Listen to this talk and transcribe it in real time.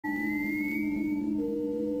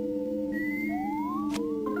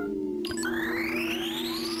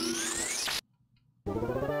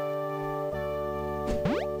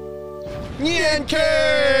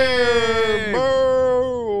NyanCave!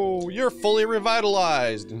 Oh, you're fully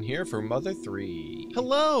revitalized and here for Mother 3.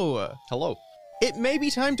 Hello. Hello. It may be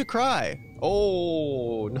time to cry.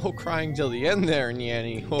 Oh, no crying till the end there,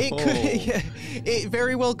 Nyanny. Oh. It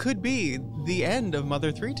very well could be the end of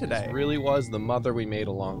Mother 3 today. It really was the mother we made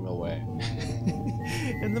along the way.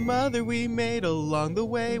 And the mother we made along the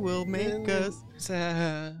way will make us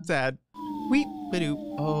sad. Weep,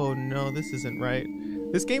 ba-doop. Oh no, this isn't right.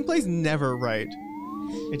 This gameplay's never right.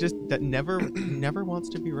 It just never wants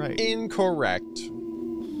to be right. Incorrect. Is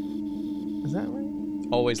that right?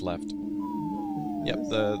 Always left. Yep,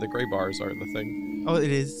 the gray bars are the thing. Oh,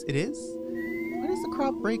 it is? It is? Why does the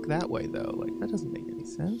crop break that way, though? Like, that doesn't make any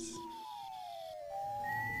sense.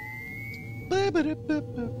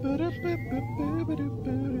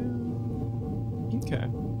 Okay.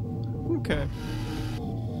 Okay.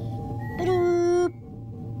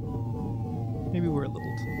 Maybe we're a little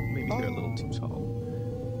they're a little too tall.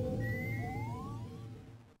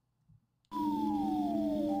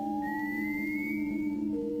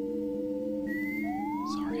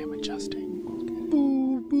 Sorry, I'm adjusting.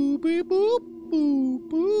 Boo, boo, boo, boo, boo,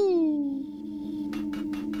 boo.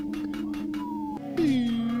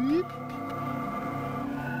 Beep.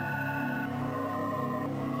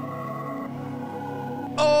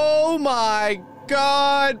 Oh my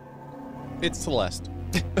god! It's Celeste.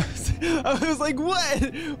 I was like,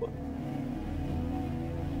 what?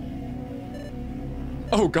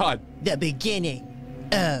 Oh god. The beginning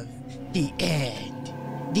of the end.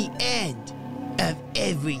 The end of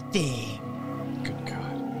everything. Good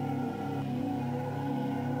god.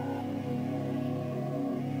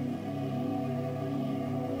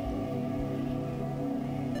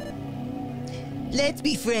 Let's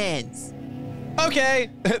be friends. Okay,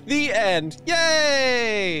 the end.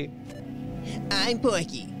 Yay! I'm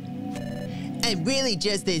Porky. I'm really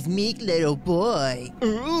just this meek little boy.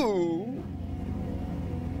 Ooh.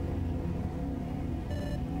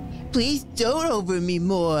 Please dote over me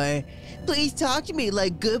more. Please talk to me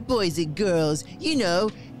like good boys and girls. You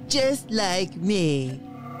know, just like me.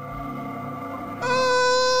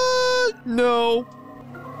 No.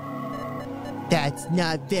 That's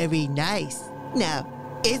not very nice. Now,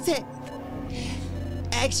 is it?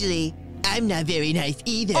 Actually, I'm not very nice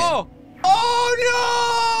either. Oh!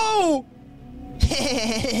 Oh no!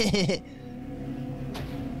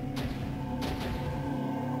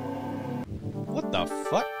 What the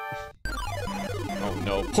fuck? Oh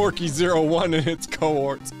no, Porky 01 and its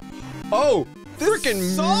cohorts. Oh, freaking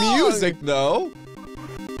music though.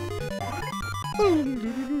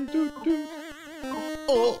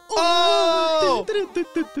 Oh!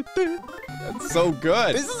 That's so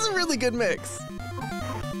good. This is a really good mix.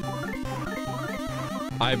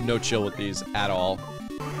 I have no chill with these at all.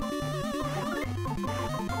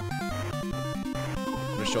 I'm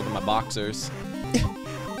gonna show them my boxers.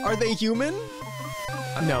 Are they human?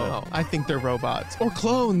 No, I think they're robots. Or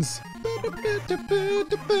clones.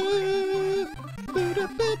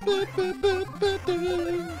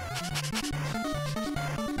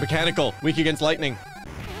 Mechanical, weak against lightning.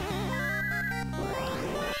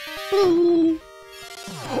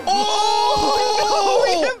 Oh!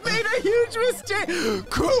 We have made a huge mistake!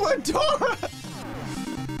 Kumatora!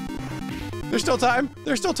 There's still time.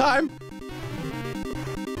 There's still time.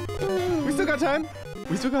 We still got time.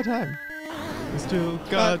 We still got time. We still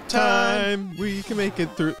got time. We can make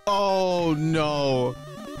it through. Oh no.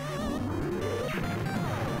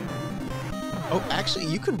 Oh, actually,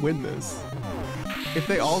 you could win this. If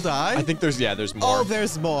they all die? I think there's more. Oh,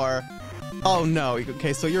 there's more. Oh no.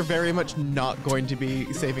 Okay, so you're very much not going to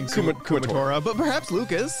be saving Kumatora, but perhaps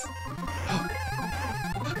Lucas.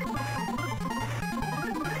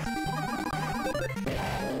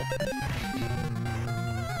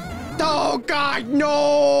 Oh god,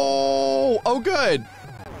 no! Oh good.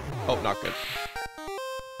 Oh, not good.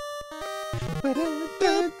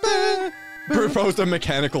 Proposed a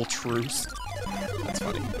mechanical truce. That's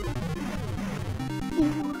funny.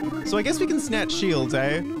 So I guess we can snatch shields,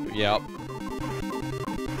 eh? Yep.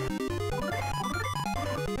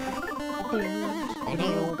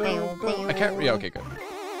 I can't. Yeah, okay, good.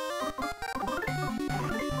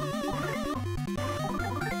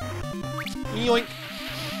 Yoink.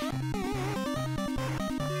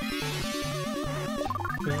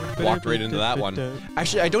 Walked right into that one.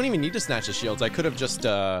 Actually, I don't even need to snatch the shields. I could have just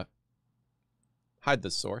hide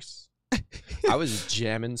the source. I was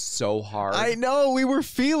jamming so hard. I know, we were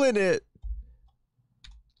feeling it.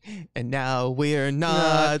 And now we're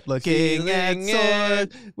not looking at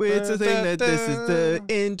sword. It's a thing that this is the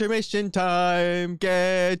intermission time.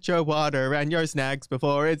 Get your water and your snacks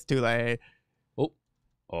before it's too late. Oh.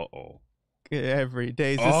 Uh-oh. Every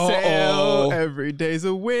day's a sale. Every day's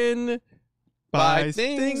a win. Buy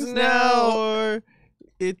things now. Or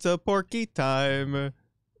it's a Porky time.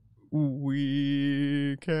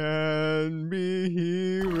 We can be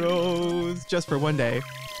heroes just for one day.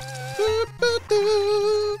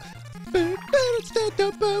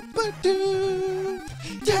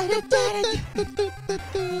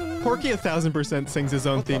 Porky 1000% sings his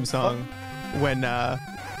own theme song when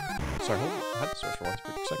Sorry, hold on. I had to search for 1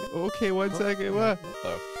 second. Okay, 1 second. What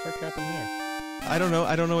the frick happened there? I don't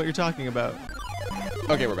know what you're talking about.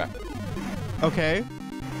 Okay, we're back. Okay.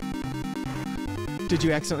 Did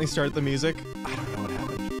you accidentally start the music? I don't know what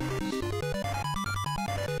happened.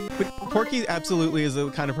 But Porky absolutely is the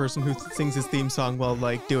kind of person who sings his theme song while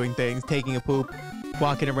like doing things, taking a poop,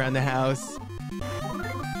 walking around the house.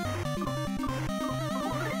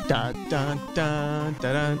 Dun dun dun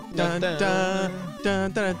dun dun dun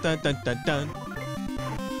dun dun dun dun dun dun.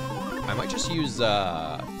 I might just use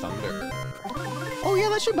thunder. Oh yeah,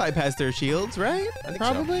 that should bypass their shields, right? I think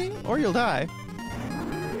Probably. Or you'll die.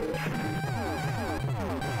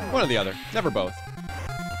 One or the other. Never both.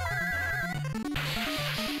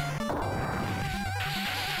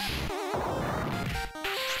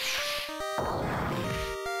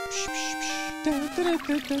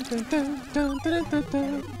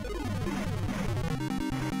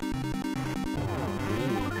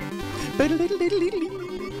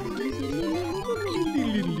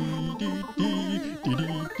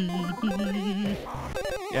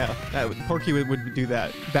 Yeah, Porky would do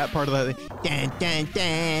that. That part of that. Dun, dun,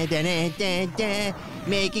 dun, dun, dun, dun, dun,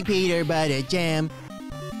 making peanut butter jam.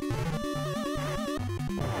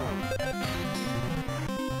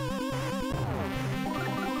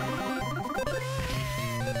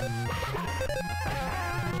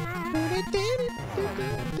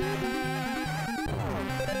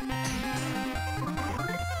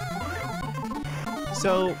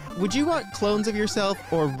 So, would you want clones of yourself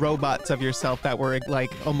or robots of yourself that were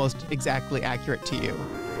like almost exactly accurate to you?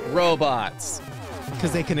 Robots.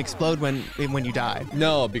 Because they can explode when you die.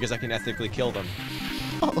 No, because I can ethically kill them.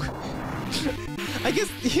 Oh, I guess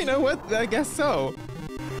you know what? I guess so.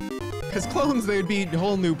 Because clones, they would be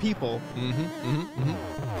whole new people.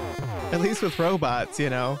 At least with robots, you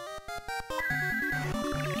know.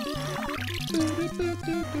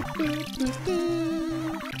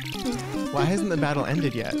 Why hasn't the battle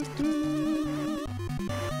ended yet?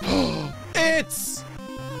 It's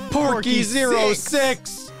Porky 06!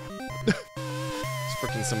 It's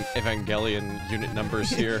freaking some Evangelion unit numbers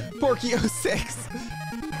here. Porky 06!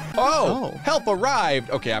 Oh! Help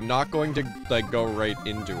arrived! Okay, I'm not going to like go right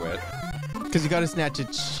into it. Because you gotta snatch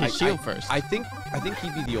his shield first. I think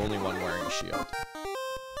he'd be the only one wearing a shield.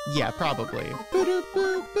 Yeah, probably.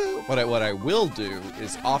 What I will do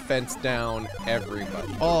is offense down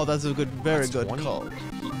everybody. Oh, that's a very good call.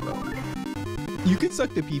 You can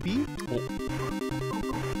suck the pee-pee? Oh.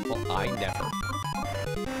 Well, I never.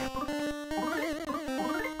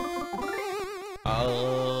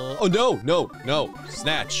 Oh no!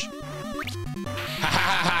 Snatch! Ha ha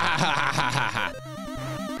ha ha ha ha ha!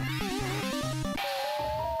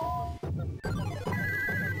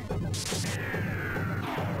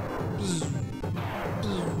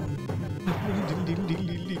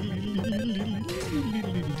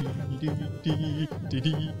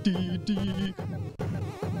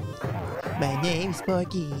 My name's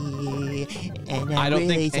Porky, and I don't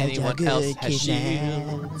really think anyone such a else good has kid now.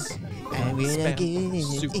 shields. I'm really good.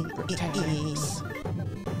 Super tanks.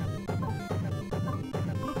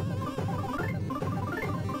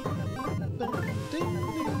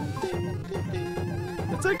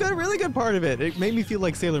 It's like a really good part of it. It made me feel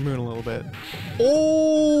like Sailor Moon a little bit.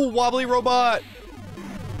 Oh, wobbly robot!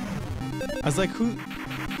 I was like, who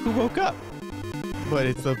woke up? But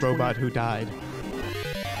it's the robot who died.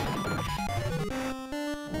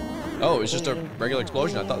 Oh, it was just a regular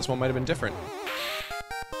explosion. I thought this one might have been different.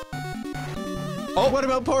 Oh, what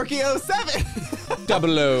about Porky 07?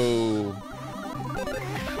 00.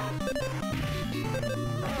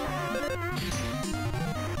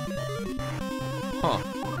 Huh.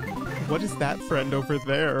 What is that friend over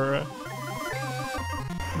there?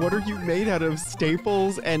 What are you made out of?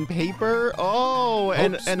 Staples and paper? Oh,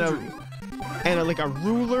 and like a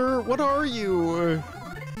ruler? What are you?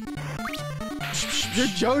 You're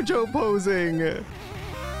JoJo posing.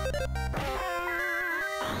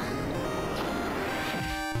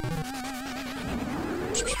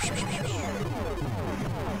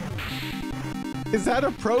 Is that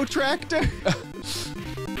a protractor? I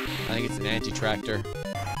think it's an anti-tractor.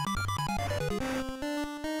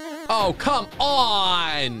 Oh, come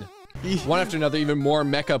on! One after another, even more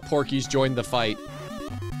mecha Porkies joined the fight.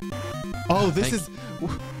 Oh, this is...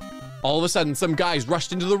 All of a sudden, some guys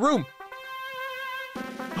rushed into the room.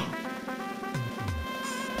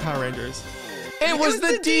 Power Rangers. It was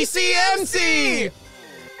the DCMC!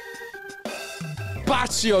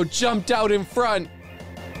 Baccio jumped out in front.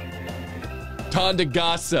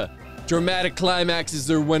 Tandagasa. Dramatic climaxes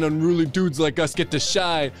are when unruly dudes like us get to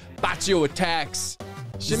shine. Baccio attacks.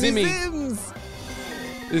 Shimmy.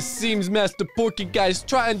 It seems Master Porky Guy's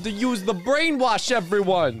trying to use the brainwash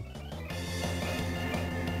everyone.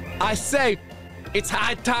 I say, it's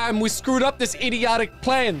high time we screwed up this idiotic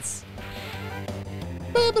plans.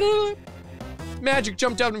 Magic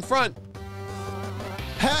jumped out in front.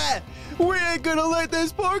 Ha! We ain't gonna let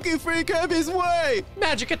this Porky freak have his way!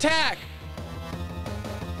 Magic attack!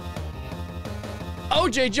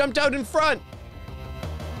 OJ jumped out in front.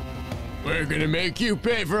 We're gonna make you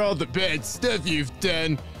pay for all the bad stuff you've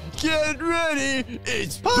done. Get ready!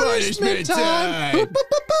 It's punishment time!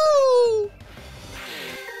 Boo-boo-boo-boo!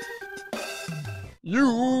 You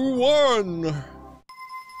won!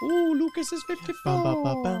 Ooh, Lucas is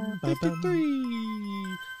 54,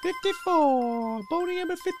 53, 54, Boney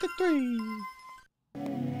M at 53.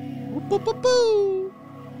 Boo-boo-boo-boo.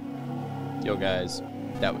 Yo, guys,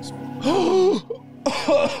 that was...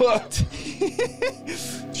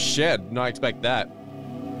 Shit, did not expect that.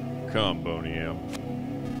 Come, Boney M.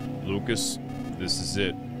 Lucas, this is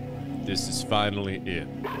it. This is finally it.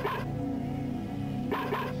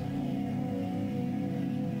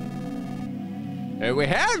 We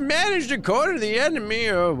have managed to corner the enemy,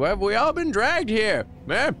 or have we all been dragged here?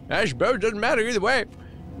 I suppose it doesn't matter either way.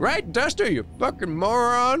 Right, Duster, you fucking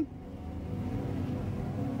moron?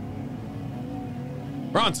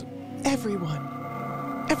 Bronson.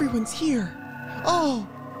 Everyone's here. Oh!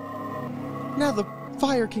 Now the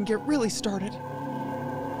fire can get really started.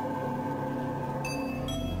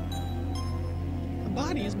 A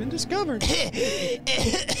body has been discovered.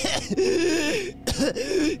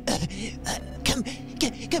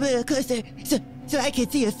 Come a little closer so I can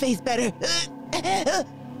see your face better.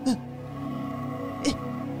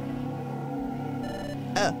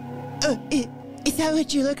 Is that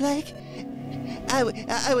what you look like? I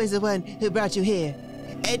was the one who brought you here.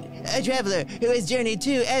 And a traveler who has journeyed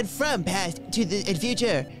to and from past to the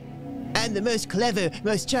future. I'm the most clever,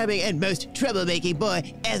 most charming, and most troublemaking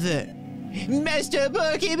boy ever. Master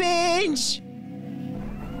Porky Minch!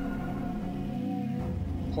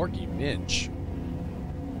 Porky Minch?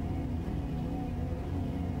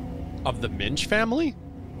 Of the Minch family?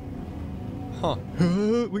 Huh.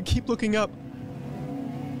 We keep looking up.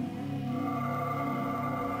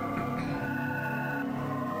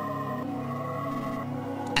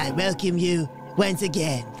 I welcome you once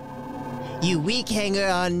again. You weak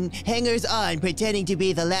hangers on pretending to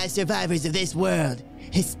be the last survivors of this world.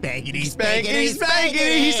 Spankety, spankety,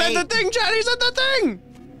 spankety! He said the thing, Chad! He said the thing!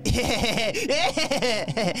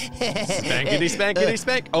 Spankety, spankety,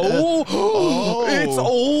 spank. Oh, it's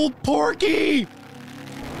old Porky!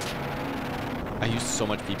 I used so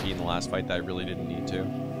much PP in the last fight that I really didn't need to.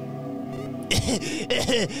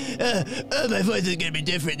 My voice is gonna be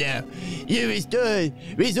different now. You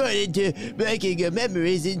resorted to breaking your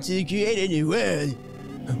memories into create a new world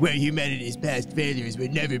where humanity's past failures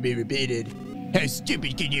would never be repeated. How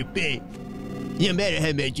stupid can you be? No matter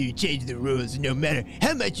how much you change the rules, no matter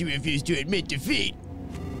how much you refuse to admit defeat,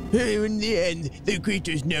 in the end, the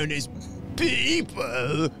creatures known as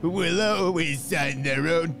people will always sign their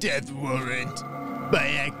own death warrant by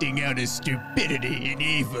acting out of stupidity and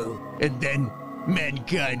evil, and then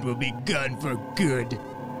mankind will be gone for good.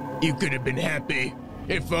 You could have been happy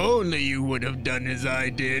if only you would have done as I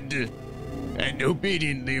did, and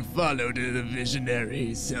obediently followed the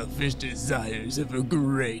visionary, selfish desires of a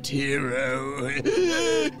great hero.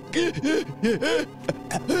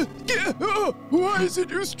 Why is it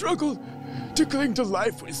you struggle to cling to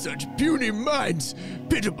life with such puny minds,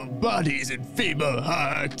 pitiable bodies, and feeble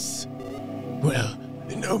hearts? Well,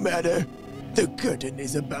 no matter. The curtain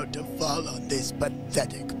is about to fall on this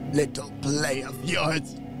pathetic little play of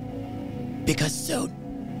yours. Because soon,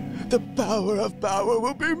 the power of power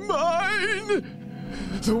will be mine!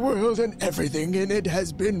 The world and everything in it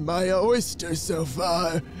has been my oyster so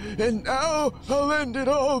far, and now I'll end it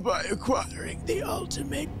all by acquiring the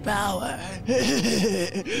ultimate power.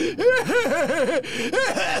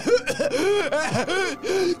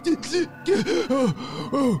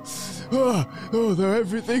 Though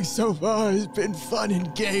everything so far has been fun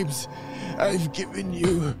and games, I've given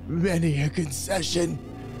you many a concession.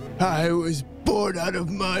 I was bored out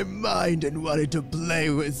of my mind and wanted to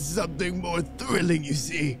play with something more thrilling, you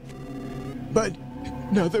see. But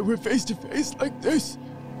now that we're face to face like this,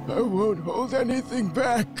 I won't hold anything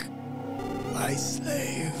back. my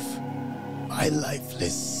slave. My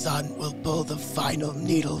lifeless son will pull the final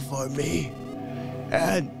needle for me.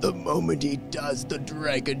 And the moment he does, the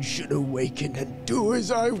dragon should awaken and do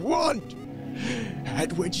as I want.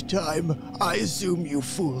 At which time, I assume you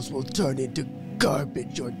fools will turn into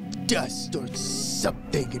garbage or dust or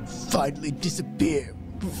something and finally disappear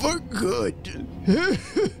for good.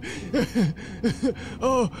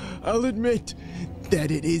 Oh, I'll admit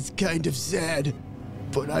that it is kind of sad,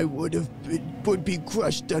 but I would be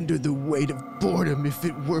crushed under the weight of boredom if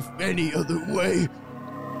it were any other way.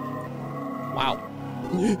 Wow.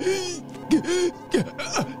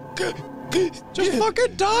 Just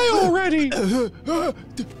fucking die already!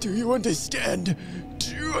 Do you understand?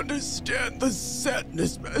 Do you understand the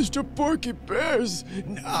sadness Master Porky bears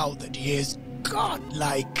now that he is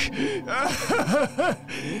godlike?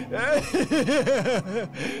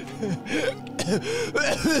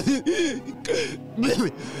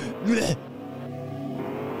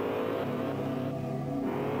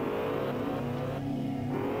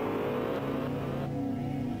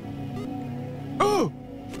 Oh!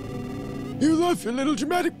 You love your little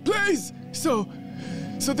dramatic plays! So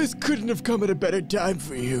this couldn't have come at a better time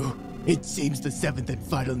for you. It seems the seventh and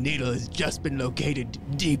final needle has just been located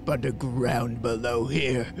deep underground below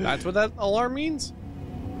here. That's what that alarm means?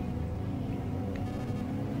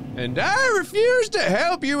 And I refuse to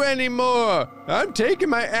help you anymore! I'm taking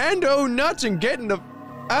my Ando nuts and getting the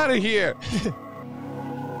out of here!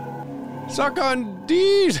 Suck on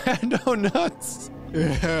these Ando nuts!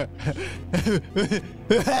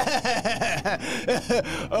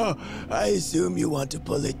 Oh, I assume you want to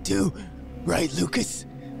pull it too, right, Lucas?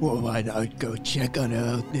 Well, why not go check on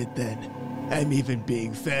it then? I'm even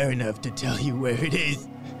being fair enough to tell you where it is.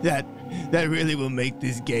 That really will make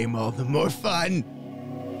this game all the more fun.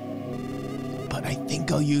 But I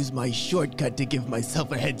think I'll use my shortcut to give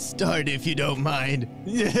myself a head start if you don't mind.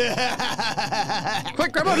 Quick,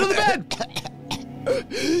 grab onto the bed!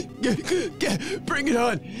 Bring it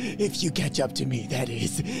on! If you catch up to me, that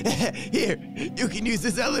is. Here, you can use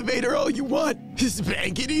this elevator all you want.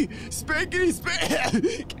 Spankity, spankity,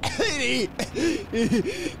 spankity.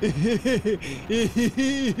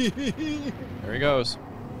 There he goes.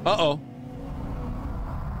 Uh-oh.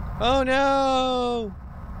 Oh no!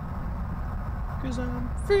 'Cause I'm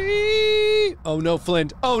free! Oh no,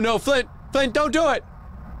 Flint. Oh no, Flint! Flint, don't do it!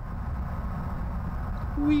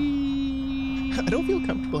 I don't feel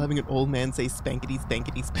comfortable having an old man say spankity,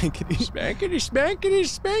 spankity, spankity. Spankity, spankity,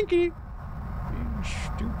 spankity. You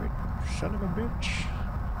stupid son of a bitch.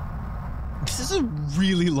 This is a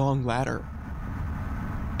really long ladder.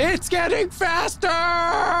 It's getting faster!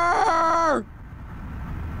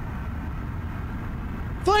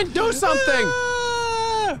 Flint, do something!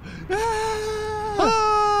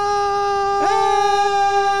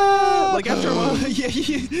 Like after a while, yeah.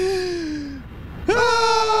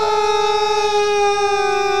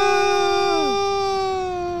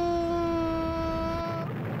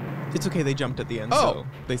 It's okay, they jumped at the end, so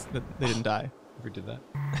they didn't die. Never did that.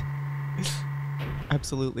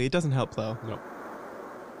 Absolutely. It doesn't help, though. No.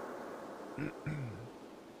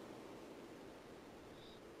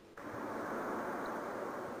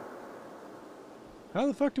 How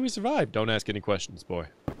the fuck do we survive? Don't ask any questions, boy.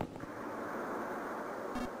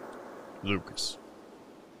 Lucas.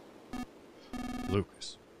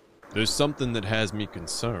 Lucas. There's something that has me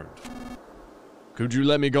concerned. Could you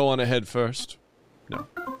let me go on ahead first? No.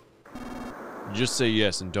 Just say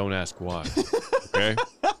yes and don't ask why. Okay?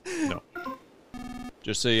 No.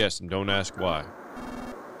 Just say yes and don't ask why.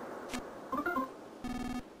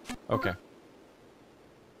 Okay.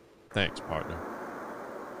 Thanks, partner.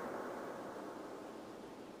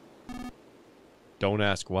 Don't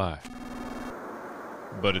ask why.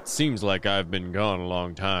 But it seems like I've been gone a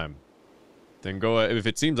long time. Then go ahead. If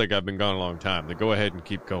it seems like I've been gone a long time, then go ahead and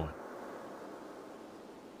keep going.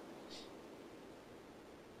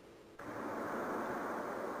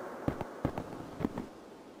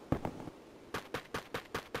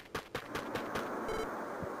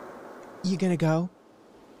 You gonna go?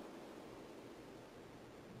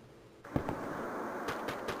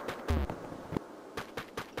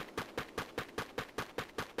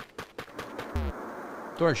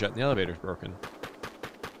 Door's shut and the elevator's broken.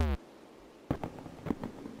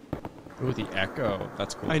 Ooh, the echo.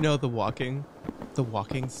 That's cool. I know the walking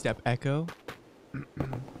step echo.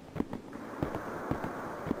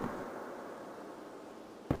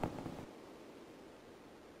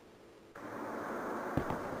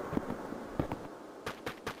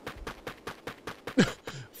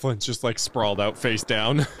 Flint's just like sprawled out face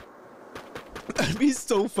down. That'd be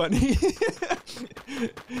so funny.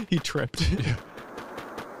 He tripped. Yeah.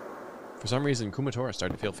 For some reason, Kumatora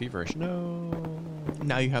started to feel feverish. No.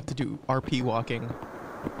 Now you have to do RP walking.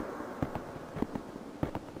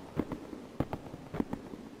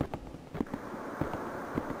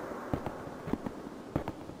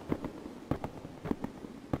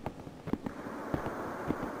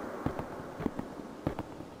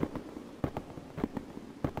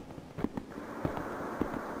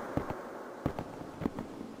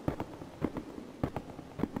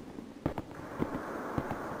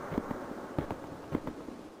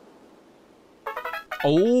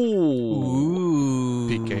 Oh. Ooh.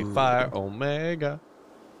 PK Fire Omega.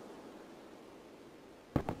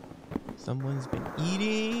 Someone's been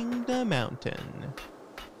eating the mountain.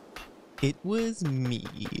 It was me.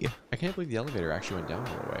 I can't believe the elevator actually went down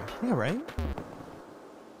all the way. Yeah, right?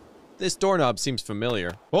 This doorknob seems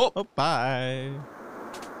familiar. Oh! Oh, bye.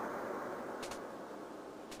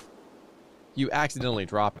 You accidentally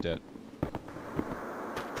dropped it.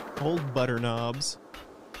 Old butter knobs.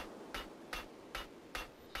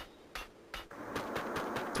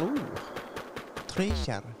 Ooh.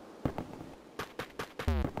 Treasure.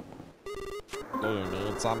 Do you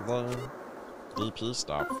need something? DP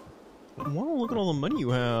stuff. Wow, look at all the money you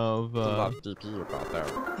have. DP about that.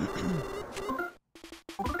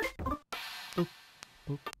 Boop,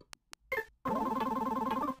 boop.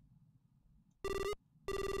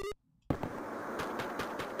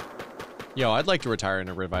 Yo, I'd like to retire in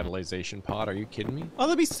a revitalization pod. Are you kidding me? Oh,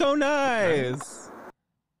 that'd be so nice.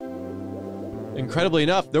 Incredibly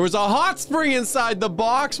enough, there was a hot spring inside the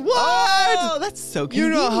box. What? Oh, that's so cute. You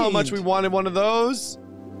know how much we wanted one of those?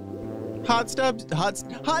 Hot stub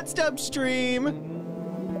stream.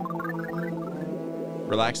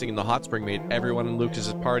 Relaxing in the hot spring made everyone in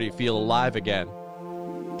Lucas's party feel alive again.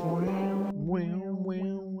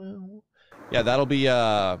 Yeah, that'll be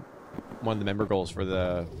one of the member goals for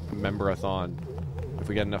the member-a-thon. If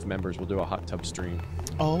we get enough members, we'll do a hot tub stream.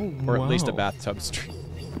 Oh, or at least a bathtub stream.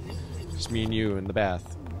 Just me and you in the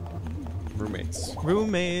bath. Roommates.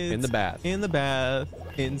 Roommates. In the bath. In the bath.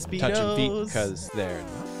 In Speedos. Touching feet because they're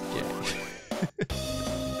not gay.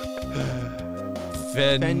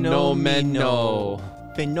 Fenomeno.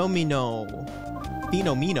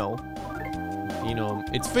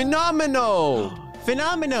 It's Phenomeno.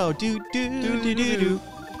 Phenomeno. Do.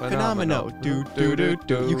 Phenomeno.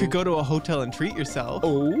 Do. You could go to a hotel and treat yourself.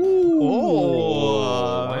 Oh.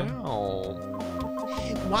 Wow.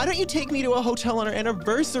 Why don't you take me to a hotel on our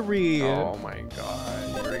anniversary? Oh my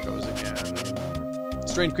god. Here he goes again.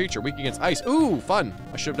 Strange creature, weak against ice. Ooh, fun.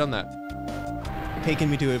 I should have done that. Taking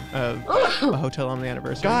me to a hotel on the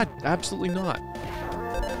anniversary. God, absolutely not.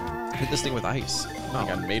 Hit this thing with ice. Like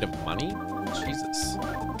I'm made of money? Jesus.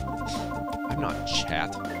 I'm not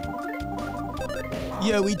chat.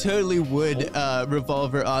 Yeah, we totally would,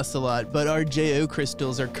 Revolver Ocelot, but our JO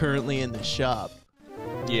crystals are currently in the shop.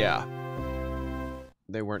 Yeah.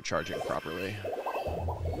 They weren't charging properly.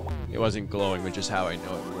 It wasn't glowing, which is how I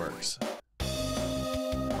know it works.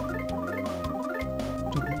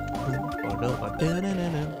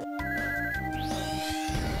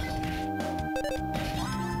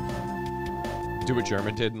 Do what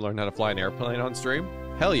German did and learn how to fly an airplane on stream?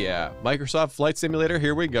 Hell yeah. Microsoft Flight Simulator,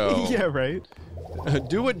 here we go. Yeah, right?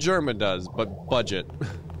 Do what German does, but budget.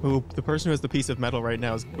 Ooh, the person who has the piece of metal right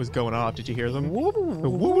now was going off. Did you hear them?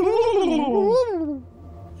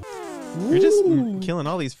 You're just killing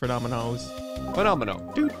all these phenomenos. Phenomenal.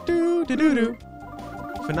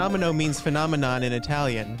 Phenomeno means phenomenon in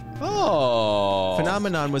Italian. Oh.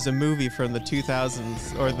 Phenomenon was a movie from the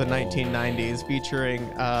 2000s or the 1990s featuring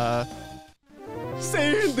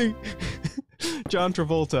Sandy. John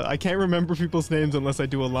Travolta. I can't remember people's names unless I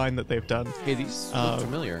do a line that they've done. Hey, these look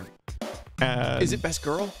familiar. Is it Best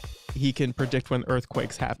Girl? He can predict when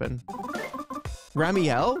earthquakes happen.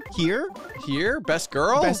 Ramiel? Here? Here? Best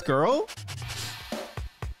Girl? Best Girl?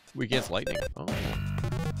 We against lightning. Oh.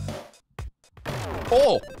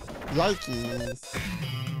 Oh! Yikes.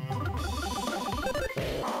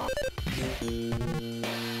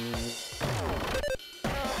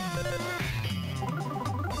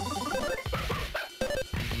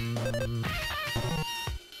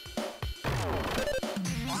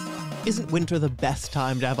 Isn't winter the best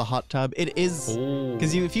time to have a hot tub? It is,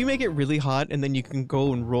 because if you make it really hot and then you can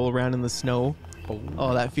go and roll around in the snow.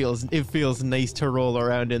 Oh, it feels nice to roll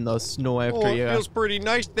around in the snow after you. It feels pretty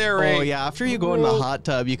nice there, eh? Oh yeah, after you go in the hot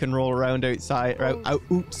tub, you can roll around outside,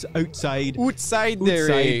 outside. Outside there,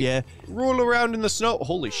 outside, eh? Yeah. Roll around in the snow.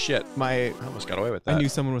 Holy shit! I almost got away with that. I knew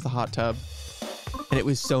someone with a hot tub, and it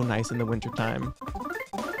was so nice in the wintertime.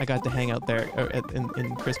 I got to hang out there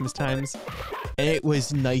in Christmas times, And it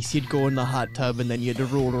was nice. You'd go in the hot tub and then you'd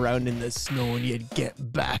roll around in the snow and you'd get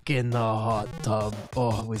back in the hot tub.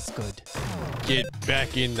 Oh, it was good. Get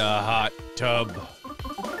back in the hot tub.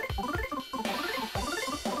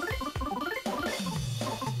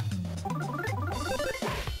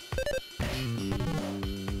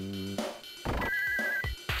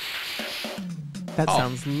 That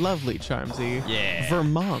sounds lovely, Charmsy. Yeah.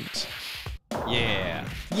 Vermont. Yeah.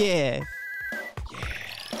 Yeah.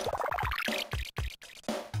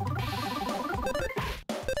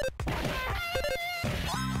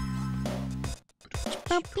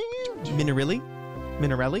 Minarelli?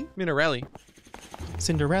 Minarelli? Minarelli.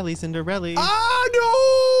 Cinderelli, Cinderelli. Ah,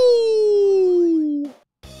 no!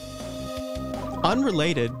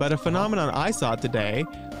 Unrelated, but a phenomenon I saw today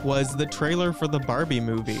was the trailer for the Barbie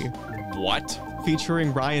movie. What?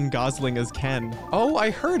 Featuring Ryan Gosling as Ken. Oh,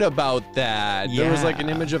 I heard about that. Yeah. There was like an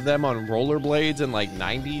image of them on rollerblades and like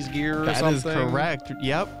 90s gear or That is something. correct.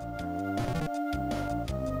 Yep.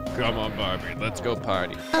 Come on, Barbie. Let's go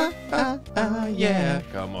party. Yeah.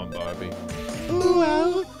 Come on, Barbie. Ooh,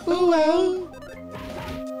 ow, ooh, ow.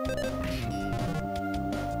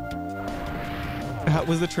 That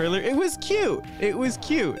was the trailer. It was cute. It was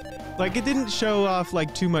cute. Like, it didn't show off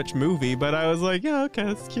like too much movie, but I was like, yeah, okay,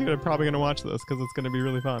 that's cute. I'm probably gonna watch this because it's gonna be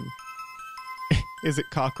really fun. Is it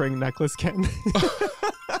cock ring necklace, Ken?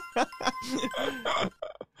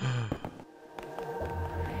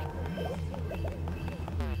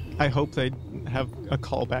 I hope they have a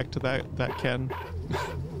callback to that Ken.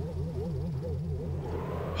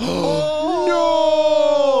 Oh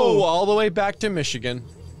no! All the way back to Michigan.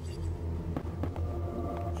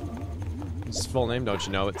 His full name, don't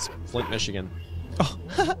you know? It's Flint, Michigan. Oh.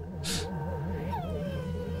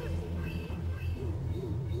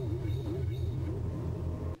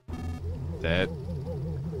 That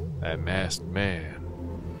masked man.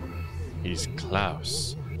 He's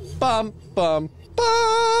Klaus. Bum bum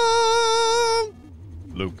bum.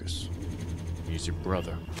 Lucas. He's your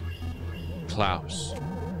brother. Klaus.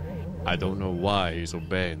 I don't know why he's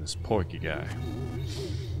obeying this Porky guy.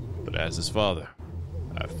 But as his father,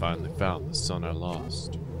 I finally found the son I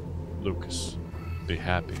lost. Lucas, be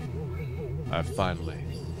happy. I finally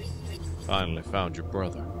found your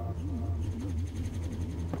brother.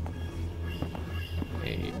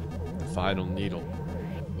 Hey, the final needle.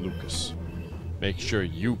 Lucas, make sure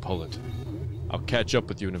you pull it. I'll catch up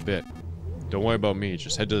with you in a bit. Don't worry about me,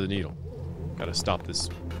 just head to the needle. Gotta stop this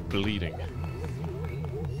bleeding.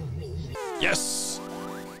 Yes!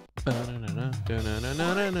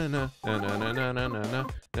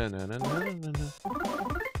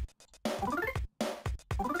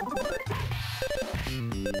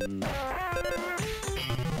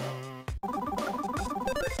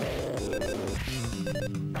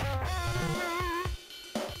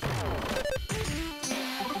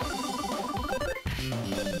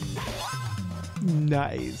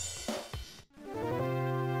 Nice.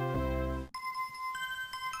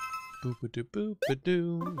 Oh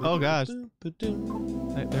gosh.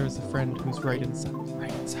 There's a friend who's right inside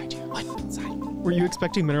you. Right inside. Were you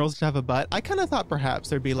expecting minerals to have a butt? I kind of thought perhaps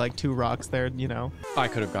there'd be like 2 rocks there, you know. I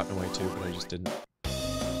could have gotten away too, but I just didn't.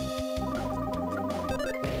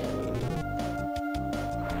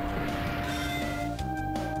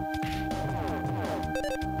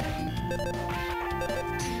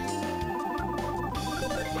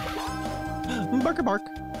 Barker bark.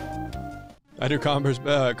 I do combos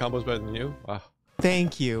better than you. Wow.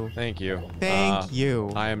 Thank you. Thank you. Thank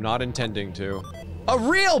you. I am not intending to. A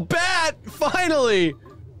real bat! Finally!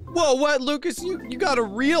 Whoa, what, Lucas? You got a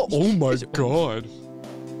real... Oh my god.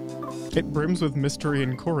 It brims with mystery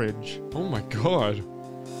and courage. Oh my god.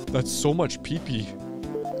 That's so much pee-pee.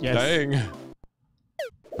 Yes. Dang.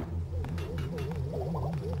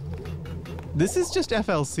 This is just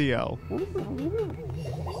FLCL.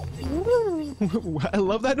 I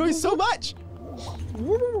love that noise so much.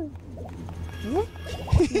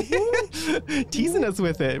 Teasing us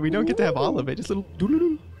with it. We don't get to have all of it. Just little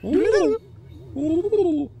doodle-doo.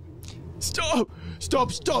 Stop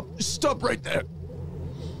right there.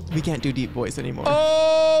 We can't do deep voice anymore.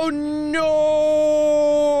 Oh no!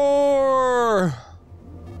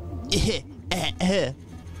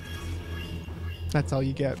 That's all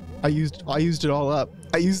you get. I used it all up.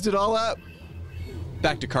 I used it all up.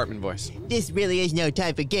 Back to Cartman voice. This really is no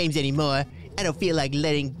time for games anymore. I don't feel like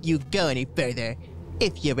letting you go any further.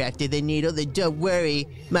 If you're after the needle, then don't worry.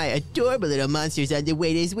 My adorable little monster's on the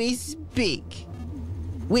way as we speak.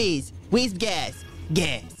 Wheeze, gasp.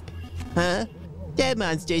 Huh? That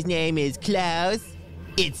monster's name is Klaus.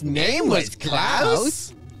 Its name was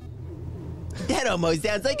Klaus? That almost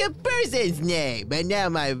sounds like a person's name, but now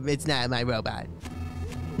it's not my robot.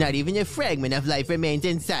 Not even a fragment of life remains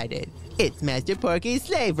inside it. It's Master Porky's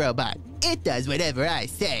slave robot. It does whatever I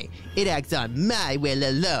say. It acts on my will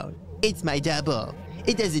alone. It's my double.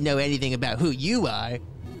 It doesn't know anything about who you are.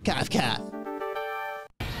 Cough, cough.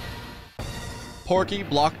 Porky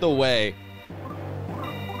blocked the way.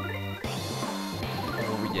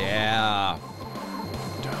 Oh, yeah.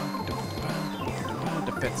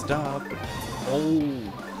 Defense stop. Oh.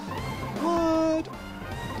 What?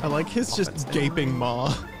 I like his just gaping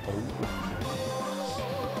maw. Oh.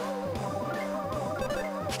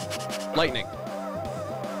 Lightning.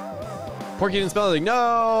 Porky didn't spell anything.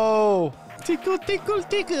 No! Tickle, tickle,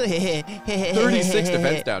 tickle. 36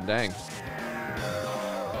 defense down, dang.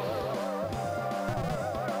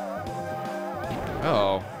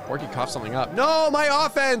 Uh-oh. Porky coughed something up. No, my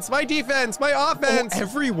offense! My defense! My offense! Oh,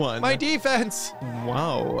 everyone. My defense!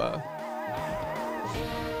 Wow.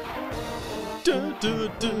 I'm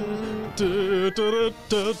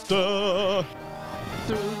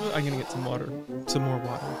gonna get some water. Some more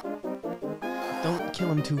water. Don't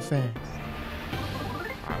kill him too fast.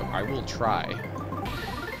 I will try.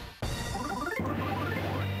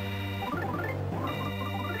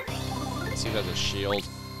 Let's see if that's a shield.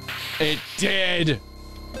 It did!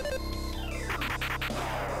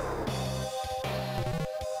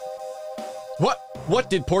 What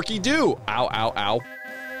did Porky do? Ow, ow, ow.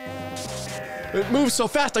 It moves so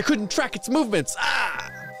fast I couldn't track its movements. Ah!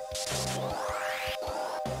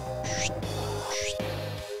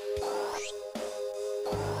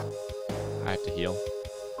 I have to heal.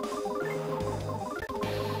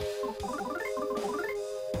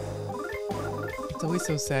 It's always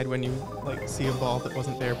so sad when you like see a ball that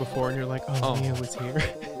wasn't there before and you're like, oh, Mia was here.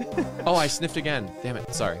 Oh, I sniffed again. Damn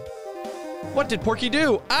it, sorry. What did Porky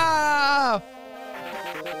do? Ah!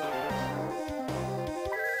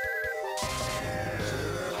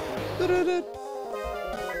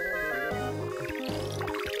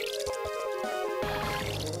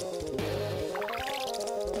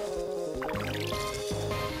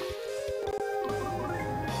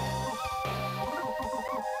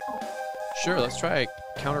 Sure, let's try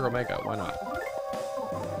counter Omega. Why not?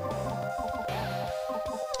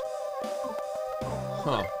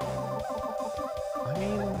 Huh. I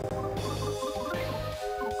mean,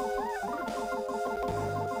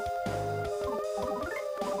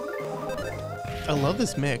 I love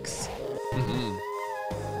this mix. Mm-hmm. Do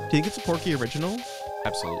you think it's a Porky original?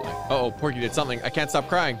 Absolutely. Uh-oh, Porky did something. I can't stop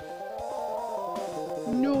crying.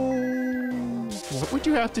 No. What would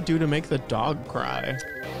you have to do to make the dog cry?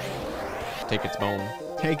 Take its bone.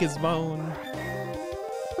 Take his bone.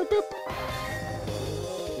 Boop, boop.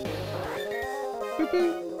 Boop,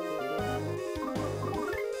 boop.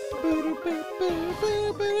 Boop, boop, boop,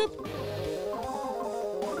 boop, boop.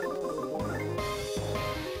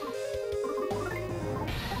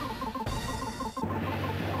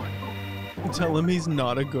 Tell him he's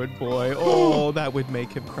not a good boy. Oh, that would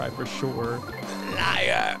make him cry for sure.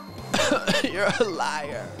 Liar! You're a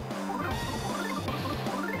liar.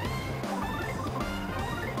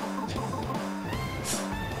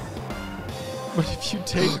 What if you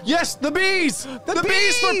take Yes, the bees! The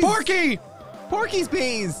bees for Porky! Porky's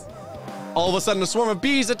bees? All of a sudden, a swarm of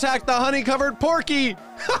bees attacked the honey-covered Porky.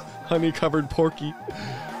 Honey-covered Porky.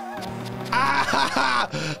 Ah ha ha!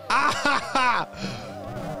 Ah ha ha!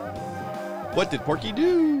 What did Porky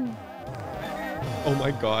do? Oh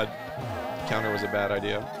my god. Counter was a bad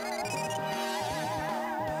idea.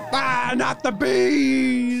 Ah, not the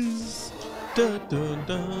bees! Dun, dun,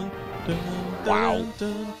 dun, dun, Wow.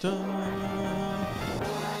 dun, dun.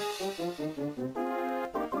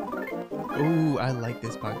 Ooh, I like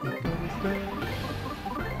this part.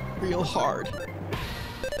 Real hard.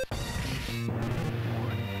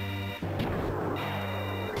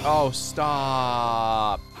 Oh,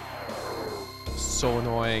 stop. So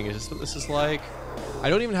annoying. Is this what this is like? I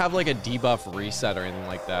don't even have like a debuff reset or anything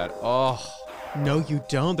like that. Oh. No, you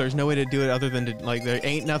don't. There's no way to do it other than to, like, there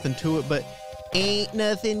ain't nothing to it but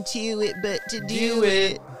to do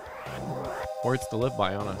it. Words to live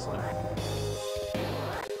by, honestly.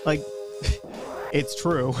 Like, it's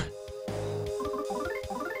true.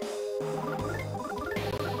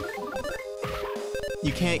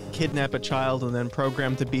 You can't kidnap a child and then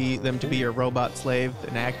program them to be your robot slave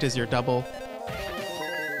and act as your double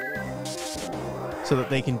so that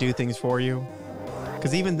they can do things for you.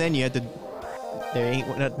 Because even then you had to, there ain't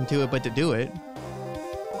nothing to it but to do it.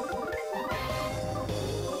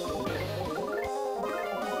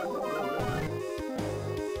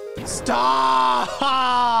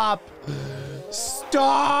 Stop!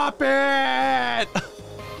 Stop it!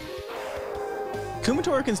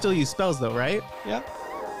 Kumatora can still use spells though, right? Yeah.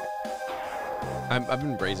 I've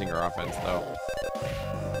been raising her offense though.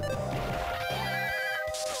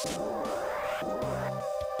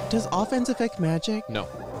 Does offense affect magic? No.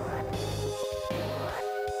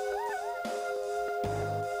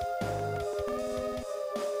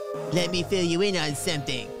 Let me fill you in on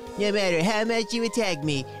something. No matter how much you attack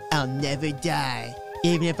me, I'll never die.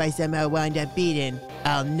 Even if I somehow wind up beaten,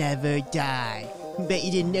 I'll never die. Bet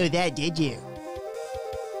you didn't know that, did you?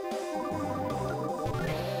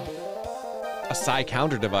 A psi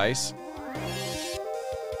counter device.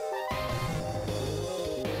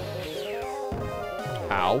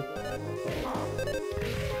 Ow.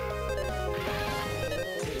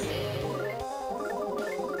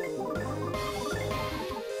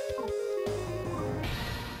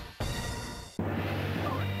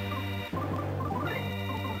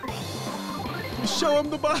 Show him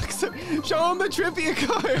the box. Show him the trivia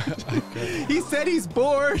card. He said he's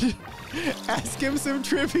bored. Ask him some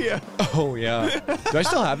trivia. Oh, yeah. Do I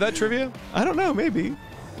still have that trivia? I don't know, maybe.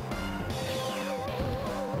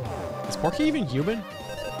 Is Porky even human?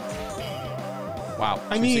 Wow.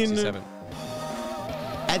 I mean- 267.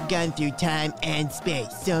 I've gone through time and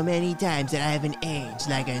space so many times that I haven't aged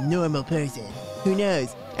like a normal person. Who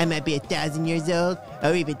knows? I might be 1,000 years old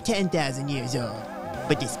or even 10,000 years old.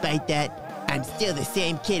 But despite that, I'm still the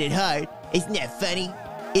same kid at heart. Isn't that funny?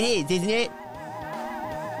 It is, isn't it?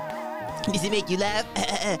 Does it make you laugh?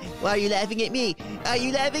 Why are you laughing at me? Are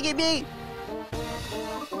you laughing at me?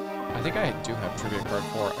 I think I do have trivia card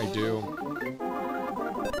 4. I do.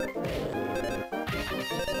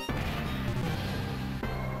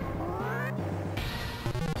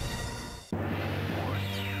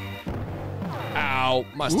 Ow.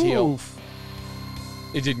 Must heal. Oof.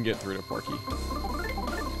 It didn't get through to Porky.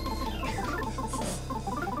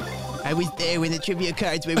 I was there when the trivia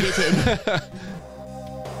cards were written.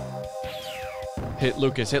 Hit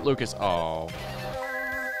Lucas. Hit Lucas. Oh.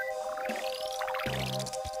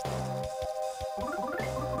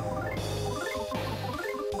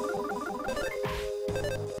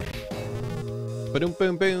 Boom,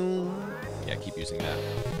 boom, boom. Yeah, keep using that.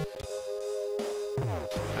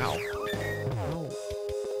 Ow. No.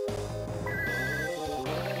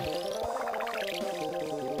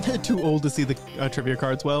 Too old to see the trivia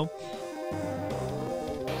cards well.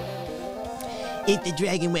 If the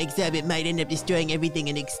dragon wakes up, it might end up destroying everything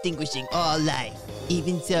and extinguishing all life.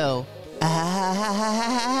 Even so,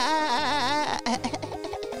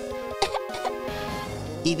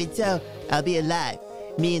 even so, I'll be alive.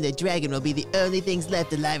 Me and the dragon will be the only things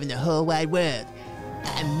left alive in the whole wide world.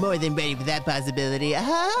 I'm more than ready for that possibility.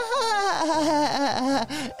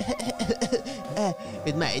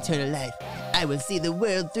 With my eternal life, I will see the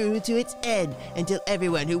world through to its end until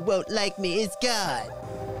everyone who won't like me is gone.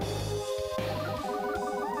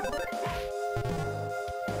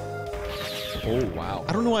 Oh, wow.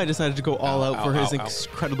 I don't know why I decided to go all Ow, out for ow, his ow, ow.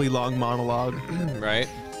 incredibly long monologue. Right?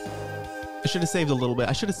 I should have saved a little bit.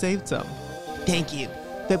 I should have saved some. Thank you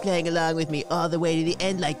for playing along with me all the way to the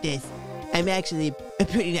end like this. I'm actually a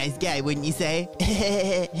pretty nice guy, wouldn't you say?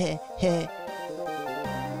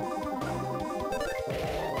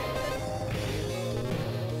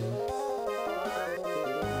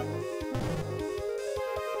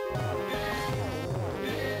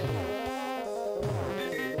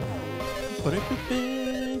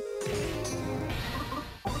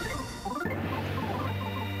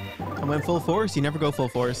 I went full force. You never go full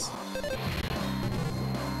force.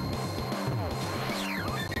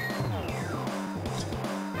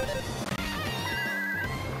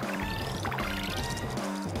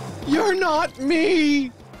 You're not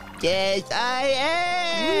me! Yes, I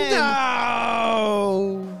am!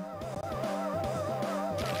 No!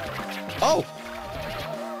 Oh!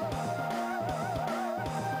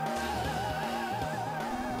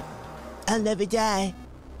 I'll never die.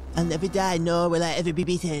 I'll never die, nor will I ever be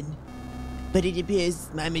beaten. But it appears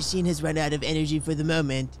my machine has run out of energy for the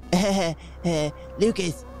moment.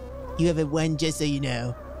 Lucas, you haven't won, just so you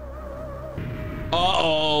know.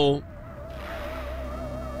 Uh-oh.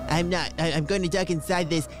 I'm not. I'm going to duck inside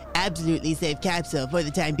this absolutely safe capsule for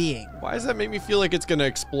the time being. Why does that make me feel like it's gonna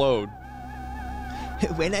explode?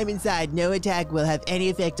 When I'm inside, no attack will have any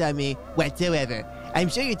effect on me whatsoever. I'm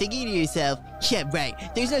sure you're thinking to yourself, yeah, right,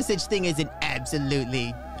 there's no such thing as an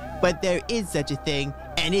absolutely. But there is such a thing,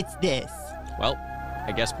 and it's this. Well,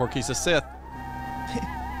 I guess Porky's a Sith.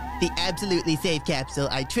 The absolutely safe capsule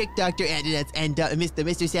I tricked Dr. Andonuts and Mr.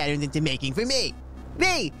 Saturns into making for me.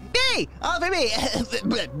 Me! Me! All for me!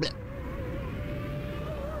 Blah, blah.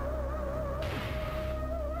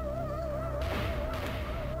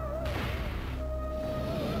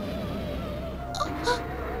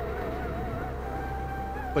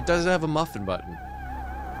 but does it have a muffin button?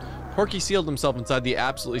 Porky sealed himself inside the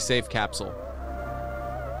absolutely safe capsule.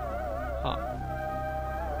 Huh.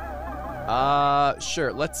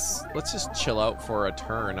 Sure, let's just chill out for a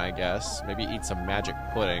turn, I guess. Maybe eat some magic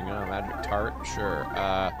pudding. Magic tart? Sure.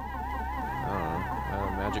 I don't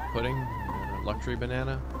know. Magic pudding? Luxury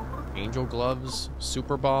banana? Angel gloves?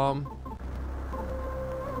 Super bomb?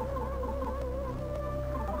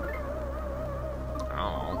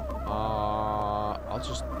 I'll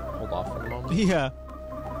just hold off for a moment. Yeah.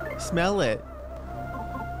 Smell it.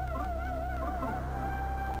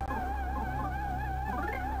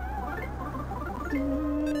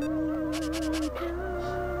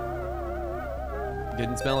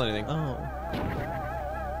 Didn't smell anything. Oh.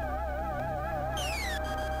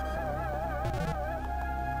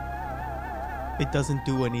 It doesn't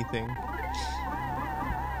do anything.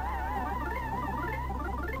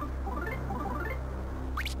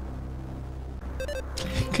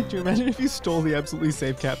 Could you imagine if you stole the absolutely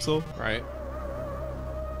safe capsule? Right.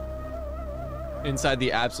 Inside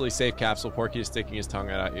the absolutely safe capsule, Porky is sticking his tongue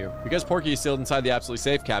out at you. Because Porky is sealed inside the absolutely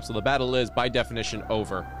safe capsule, the battle is, by definition,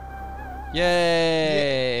 over.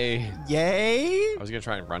 Yay! Yay! I was gonna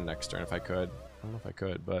try and run next turn if I could. I don't know if I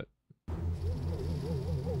could, but...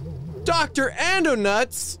 Dr.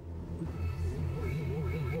 Andonuts!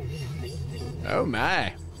 Oh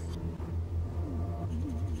my.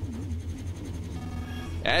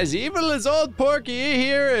 As evil as old Porky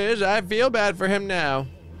here is, I feel bad for him now.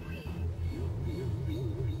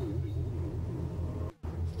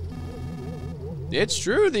 It's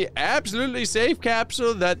true, the absolutely safe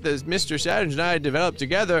capsule that the Mr. Savage and I developed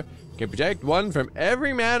together can protect one from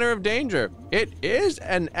every manner of danger. It is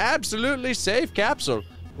an absolutely safe capsule.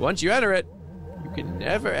 Once you enter it, you can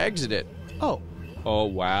never exit it. Oh. Oh,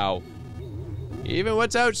 wow. Even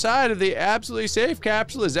what's outside of the absolutely safe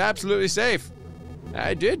capsule is absolutely safe.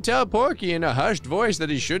 I did tell Porky in a hushed voice that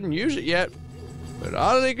he shouldn't use it yet, but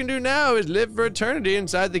all he can do now is live for eternity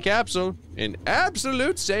inside the capsule in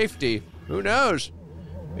absolute safety. Who knows?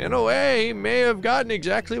 In a way, he may have gotten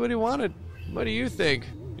exactly what he wanted. What do you think?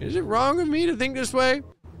 Is it wrong of me to think this way?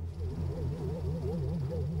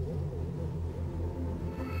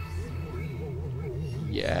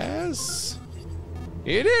 Yes?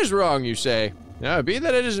 It is wrong, you say. Now, be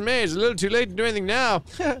that as it may, it's a little too late to do anything now.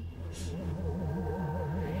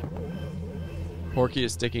 Porky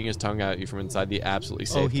is sticking his tongue out at you from inside the absolutely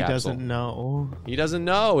safe capsule. Oh, he doesn't know. He doesn't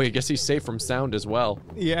know. I guess he's safe from sound as well.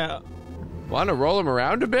 Yeah. Want to roll him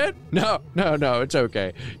around a bit? No, it's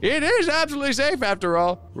okay. It is absolutely safe after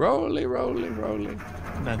all. Roly, roly, roly.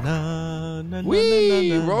 Na na na Wee!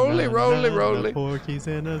 na na Roly, na, roly, na, roly. Porky's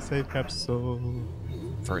in a safe capsule.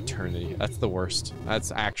 For eternity. That's the worst.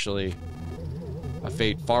 That's actually a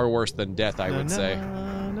fate far worse than death, I would say.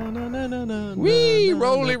 Wee!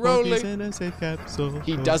 Roly, roly. In a safe capsule.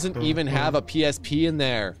 He doesn't even have a PSP in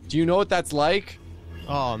there. Do you know what that's like?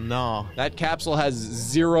 Oh, no. That capsule has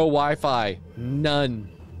 0 Wi-Fi. None.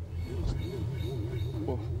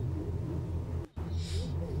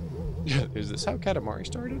 Is this how Katamari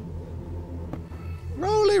started?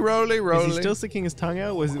 Roly, roly, roly. Is he still sticking his tongue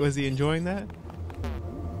out? Was he enjoying that?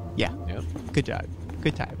 Yeah. Yep. Good job.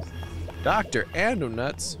 Good times. Dr.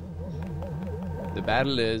 Andonuts. The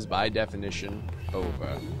battle is, by definition,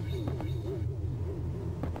 over.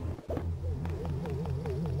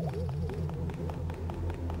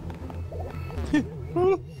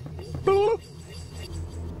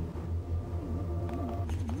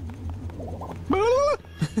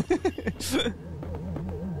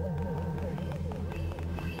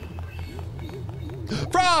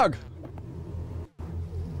 Frog!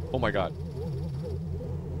 Oh my god.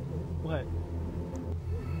 What?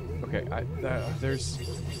 Okay,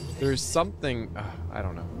 there's something, I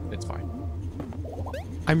don't know. It's fine.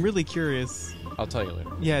 I'm really curious. I'll tell you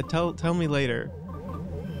later. Yeah, tell me later.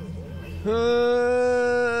 Do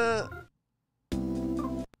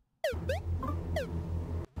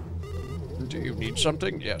you need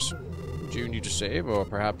something? Yes. Do you need to save or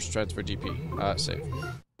perhaps transfer DP? Save.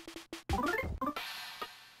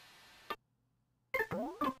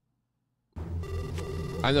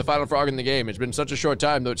 I'm the final frog in the game. It's been such a short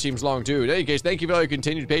time, though it seems long too. In any case, thank you for all your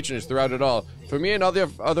continued patronage throughout it all. For me and all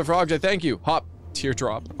the other frogs, I thank you. Hop.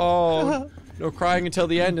 Teardrop. Oh, no crying until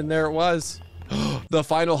the end, and there it was. The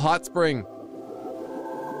final hot spring.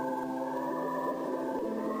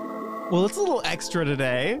 Well, it's a little extra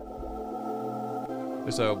today.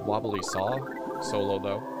 There's a wobbly saw solo,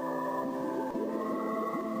 though.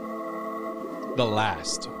 The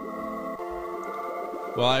last.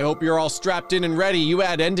 Well, I hope you're all strapped in and ready. You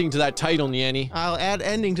add ending to that title, Nyanny. I'll add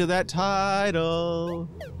ending to that title.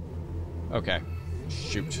 Okay.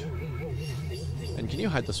 shoot. And can you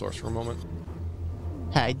hide the source for a moment?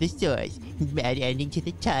 Hide the source. Bad ending to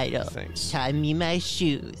the title. Thanks. Tie me my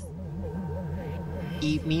shoes.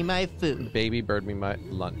 Eat me my food. Baby bird me my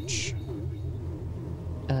lunch.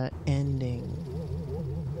 Ending.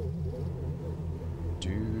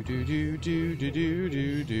 Do do do do do do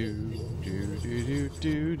do do do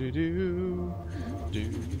do do do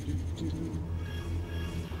do do do.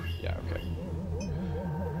 Yeah, okay.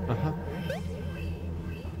 Uh-huh.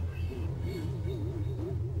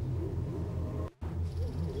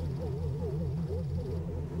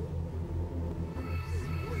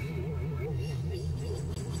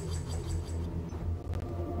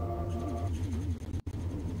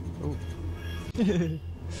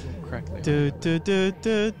 Crack there. Do do do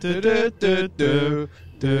do do do do do do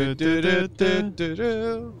do do do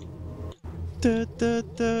do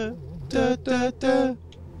do do do.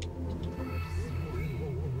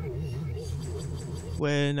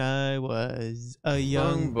 When I was a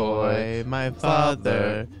young boy, my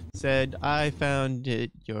father said, I found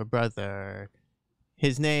it, your brother.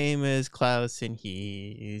 His name is Klaus and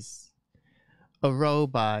he's a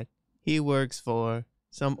robot. He works for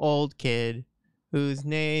some old kid whose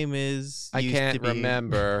name is... I can't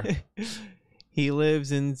remember. He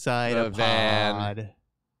lives inside The a van. pod.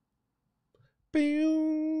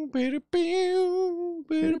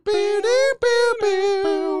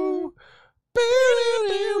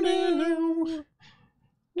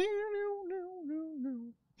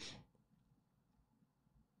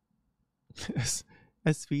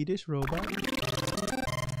 A Swedish robot?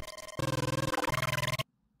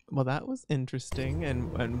 Well, that was interesting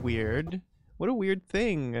and weird. What a weird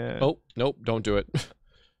thing. Oh, nope, don't do it.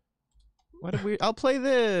 What a weird... I'll play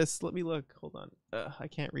this. Let me look. Hold on. I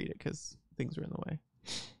can't read it because things are in the way.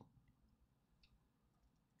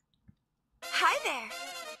 Hi there.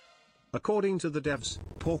 According to the devs,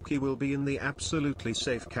 Porky will be in the absolutely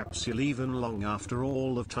safe capsule even long after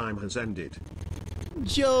all of time has ended.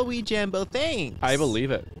 Joey Jambo, thanks. I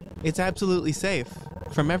believe it. It's absolutely safe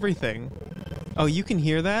from everything. Oh, you can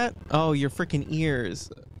hear that? Oh, your freaking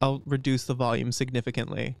ears. I'll reduce the volume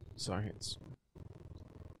significantly. Sorry, it's...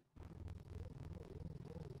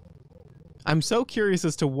 I'm so curious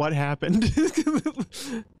as to what happened.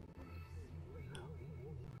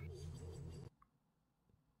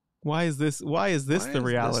 Why is this the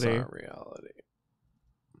reality? This our reality?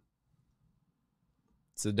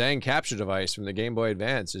 It's a dang capture device from the Game Boy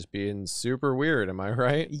Advance just being super weird, am I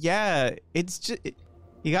right? Yeah, it's just...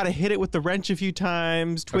 You gotta hit it with the wrench a few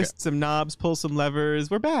times, twist some knobs, pull some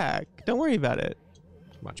levers. We're back. Don't worry about it.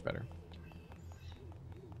 Much better.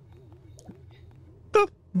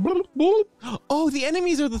 Oh, the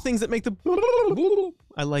enemies are the things that make the...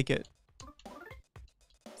 I like it.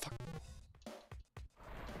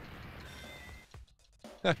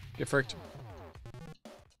 Fuck. Get fricked.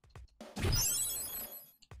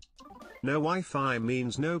 No Wi-Fi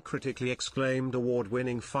means no critically acclaimed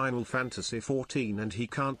award-winning Final Fantasy XIV and he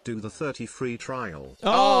can't do the 30 free trial.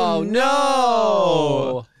 Oh,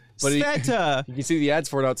 no! But Sveta! You can see the ads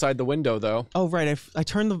for it outside the window, though. Oh, right. I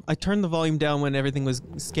turned the volume down when everything was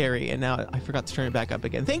scary, and now I forgot to turn it back up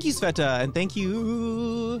again. Thank you, Sveta, and thank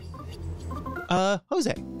you,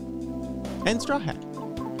 Jose, and Straw Hat,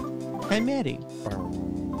 and Maddie,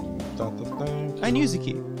 and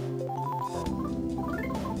Yuzuki.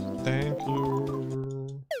 Thank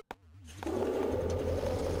you.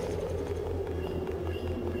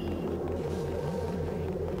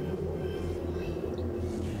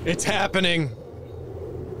 It's happening.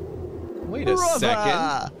 Wait a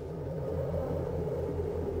second.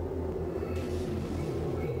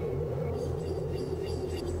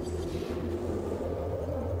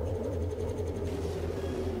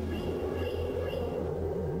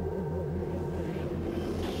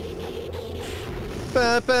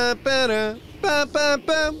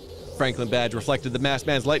 Franklin Badge reflected the masked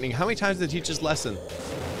man's lightning. How many times did he teach his lesson?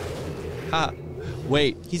 Ha.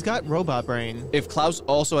 Wait. He's got robot brain. If Klaus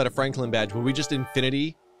also had a Franklin Badge, would we just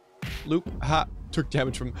infinity loop? Ha. Took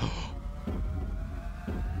damage from...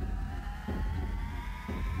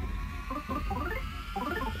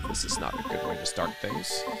 This is not a good way to start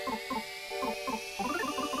things.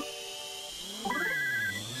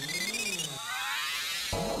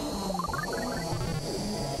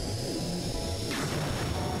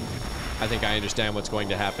 I think I understand what's going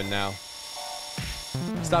to happen now.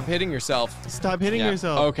 Stop hitting yourself. Stop hitting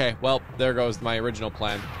yourself. Okay, well, there goes my original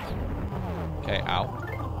plan. Okay, ow.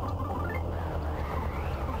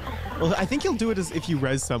 Well, I think you'll do it as if you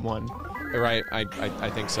res someone. Right, I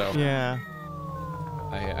think so. Yeah.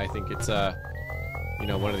 I think it's, you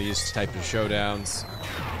know, one of these type of showdowns.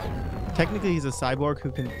 Technically, he's a cyborg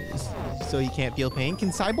who can, so he can't feel pain.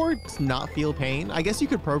 Can cyborgs not feel pain? I guess you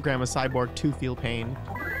could program a cyborg to feel pain.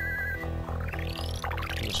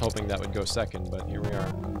 I was hoping that would go second, but here we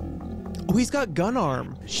are. Oh, he's got gun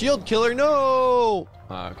arm. Shield killer, no!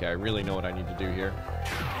 Okay, I really know what I need to do here.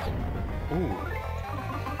 Ooh.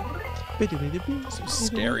 Some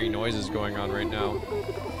scary noises going on right now.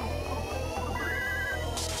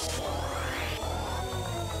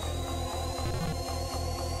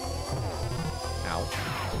 Ow.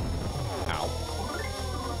 Ow.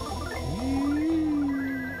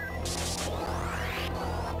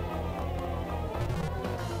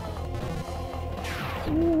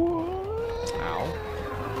 Ow.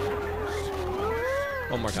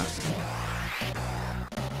 One more time.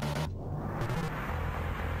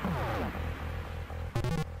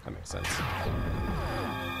 That makes sense.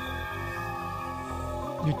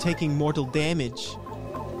 You're taking mortal damage.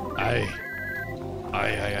 I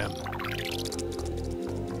am.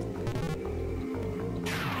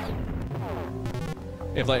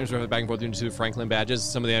 If lightning was back and forth into Franklin badges,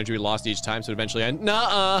 some of the energy we lost each time, so eventually end.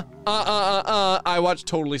 I watched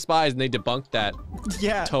Totally Spies and they debunked that.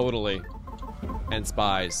 Yeah. Totally. And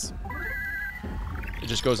Spies. It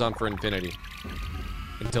just goes on for infinity.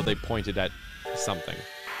 Until they pointed at something.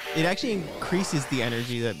 It actually increases the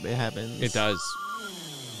energy that happens. It does.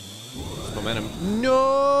 It's momentum.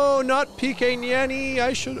 No, not PK Nyanny.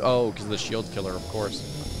 I should. Oh, because of the shield killer, of course.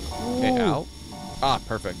 Okay, ow. Ah,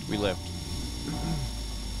 perfect. We lived.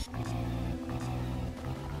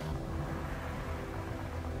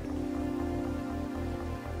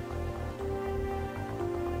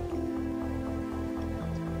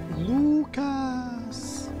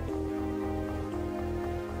 Lucas.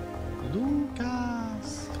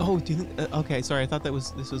 Oh, do you think? Okay, sorry. I thought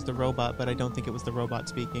this was the robot, but I don't think it was the robot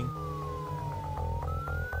speaking.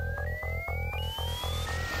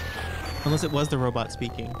 Unless it was the robot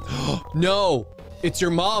speaking. No, it's your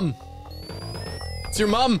mom. It's your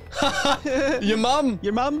mom. Your mom.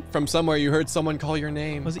 Your mom? From somewhere you heard someone call your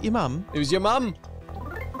name. Was it your mom? It was your mom.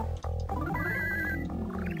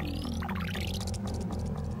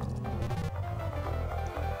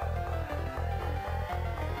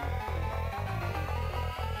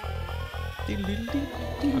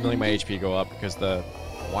 I'm letting my HP go up because the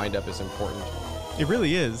wind-up is important. It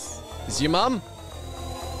really is. Is your mom?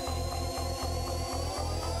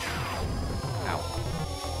 Ow.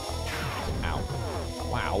 Ow.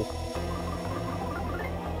 Wow.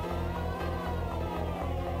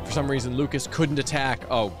 For some reason, Lucas couldn't attack.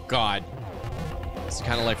 Oh, God. It's the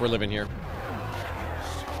kind of life we're living here.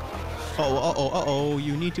 Oh,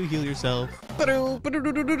 you need to heal yourself.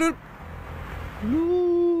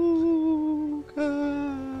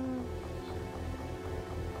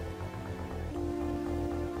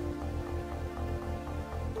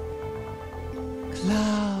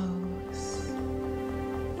 Klaus.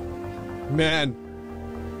 Man,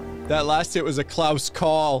 that last hit was a Klaus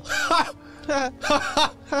call.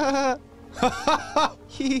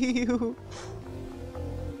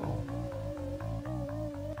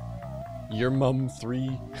 Your mum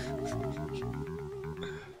 3.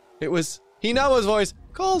 It was Hinawa's voice.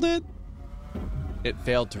 Called it. It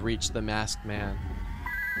failed to reach the masked man.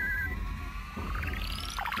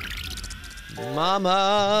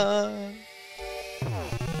 Mama.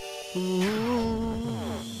 Ooh.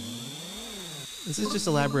 This is just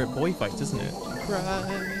elaborate boy fights, isn't it?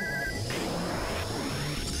 Cry.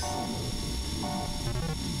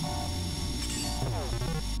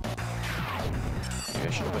 Maybe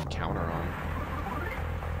I should have put counter on.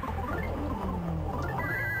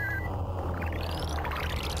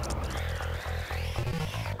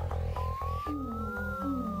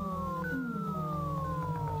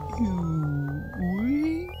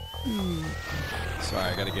 Sorry,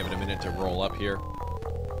 I gotta give it a minute to roll up here.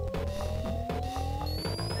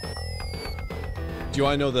 Do you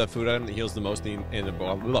want to know the food item that heals the most in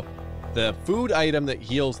the food item that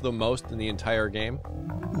heals the most in the entire game?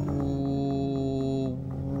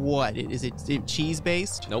 What? Is it cheese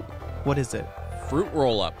based? Nope. What is it? Fruit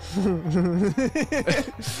roll up.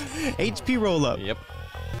 HP roll up. Yep.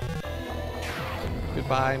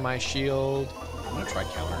 Goodbye, my shield. I'm gonna try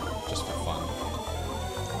counter just for fun.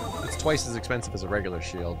 It's twice as expensive as a regular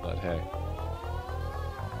shield, but hey.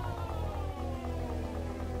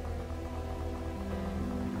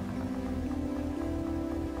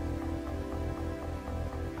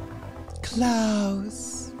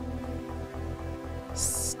 Klaus,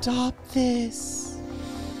 stop this.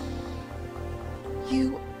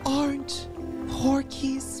 You aren't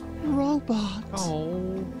Porky's robot.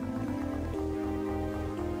 Oh.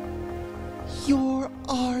 You're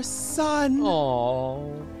our son.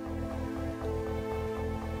 Oh.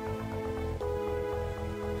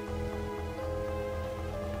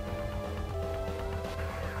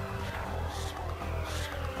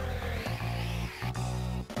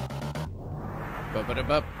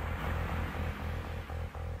 Bup-a-da-bup.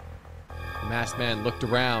 The masked man looked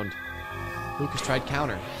around. Lucas tried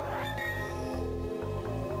counter.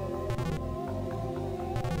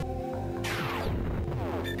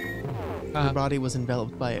 Her body was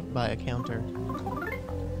enveloped by a counter.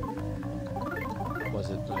 Was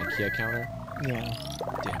it an IKEA counter? Yeah.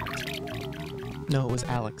 Damn it. No, it was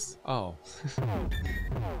Alex. Oh.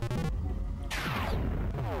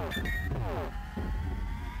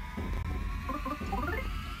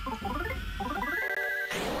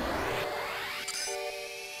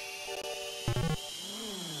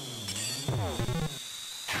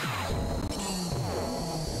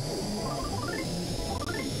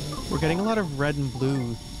 We're getting a lot of red and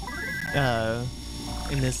blue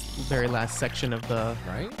in this very last section of the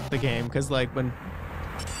game, because like when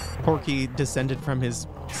Porky descended from his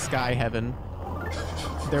sky heaven,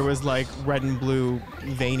 there was like red and blue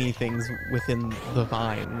veiny things within the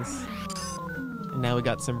vines, and now we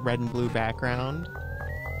got some red and blue background.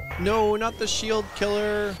 No, not the shield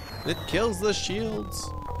killer. It kills the shields.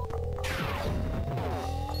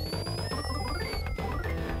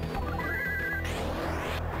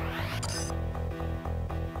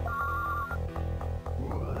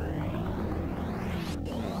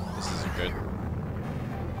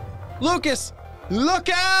 Lucas! Look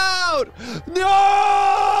out!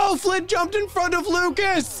 No! Flint jumped in front of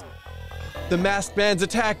Lucas! The masked man's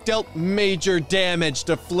attack dealt major damage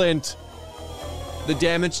to Flint. The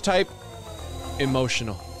damage type,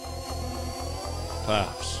 emotional.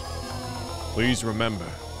 Class, please remember,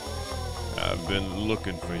 I've been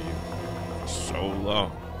looking for you for so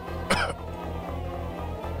long.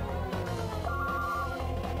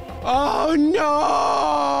 Oh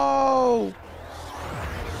no!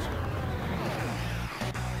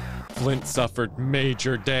 Flint suffered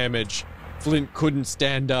major damage. Flint couldn't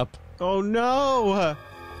stand up. Oh no!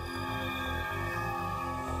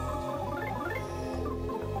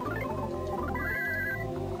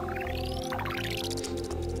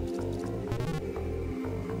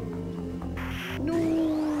 No,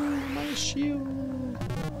 my shield.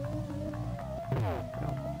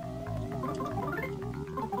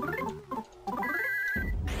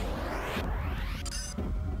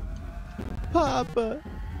 Papa.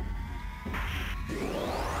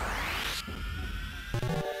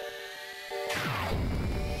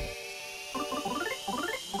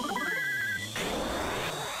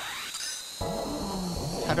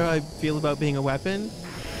 How do I feel about being a weapon?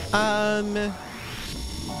 I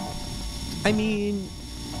mean,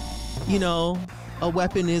 you know, a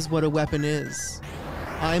weapon is what a weapon is.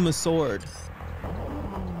 I'm a sword.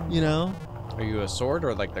 You know? Are you a sword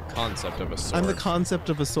or like the concept of a sword? I'm the concept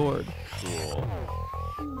of a sword. Cool.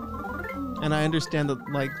 And I understand that,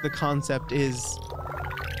 like, the concept is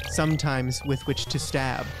sometimes with which to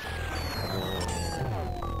stab.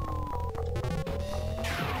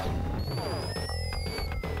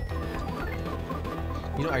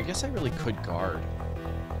 You know, I guess I really could guard.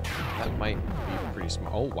 That might be pretty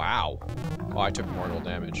smart. Oh, wow. Oh, I took mortal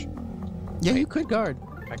damage. Yeah, you could guard.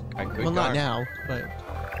 I could Well, not guard. now, but...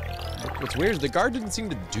 What's weird is the guard didn't seem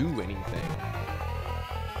to do anything.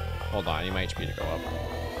 Hold on, I need my HP to go up.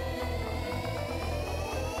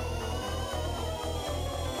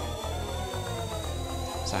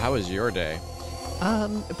 So how was your day?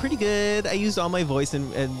 Pretty good. I used all my voice in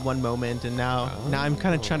one moment, and now I'm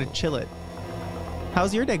kind of trying to chill it.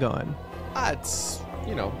 How's your day going? It's,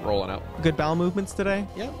 you know, rolling out. Good bowel movements today?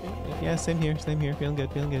 Yeah. Yeah, same here. Feeling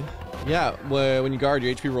good. Yeah, when you guard,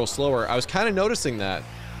 your HP rolls slower. I was kind of noticing that.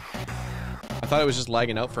 I thought it was just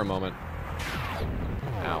lagging out for a moment.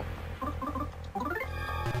 Ow.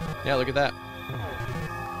 Yeah, look at that.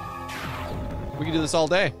 We can do this all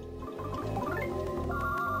day.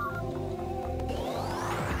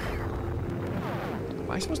 Am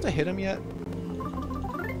I supposed to hit him yet?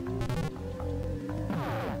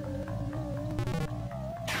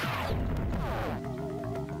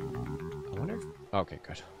 I wonder if... Okay,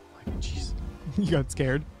 good. Like, jeez. You got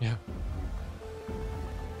scared? Yeah.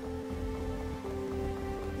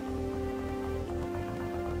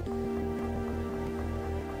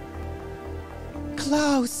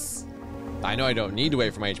 Klaus! I know I don't need to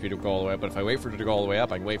wait for my HP to go all the way up, but if I wait for it to go all the way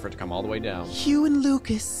up, I can wait for it to come all the way down. You and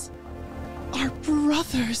Lucas are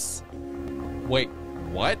brothers. Wait,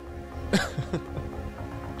 what?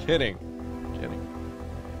 Kidding.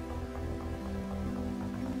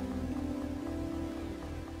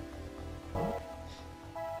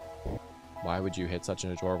 Why would you hit such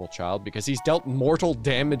an adorable child? Because he's dealt mortal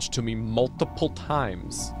damage to me multiple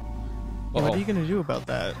times. Yeah, what are you gonna do about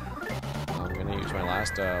that? I'm gonna use my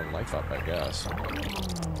last life up, I guess.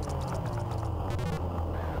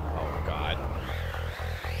 Oh, God.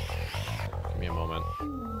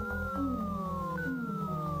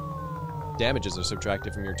 damages are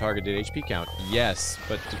subtracted from your targeted HP count. Yes,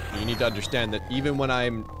 but you need to understand that even when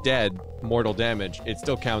I'm dead, mortal damage, it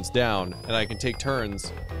still counts down, and I can take turns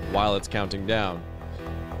while it's counting down.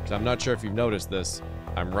 Because I'm not sure if you've noticed this,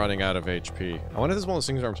 I'm running out of HP. I wonder if this is one of those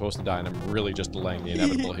things where I'm supposed to die and I'm really just delaying the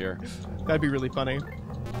inevitable here. That'd be really funny.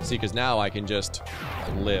 See, because now I can just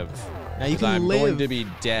live. Now you can I'm live. going to be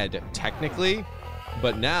dead, technically,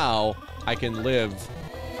 but now I can live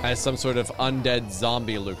as some sort of undead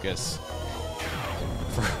zombie Lucas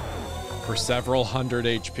for several hundred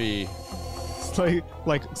HP. It's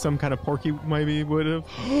like some kind of Porky maybe would have.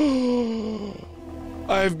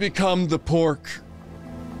 I've become the pork.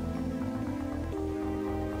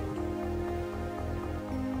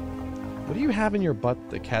 What do you have in your butt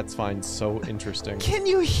that cats find so interesting? Can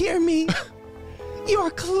you hear me?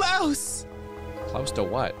 You're Klaus. Close to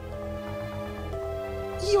what?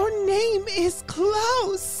 Your name is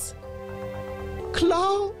Klaus.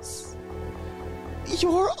 Klaus.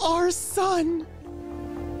 You're our son.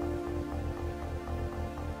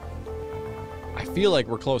 I feel like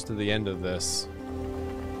we're close to the end of this.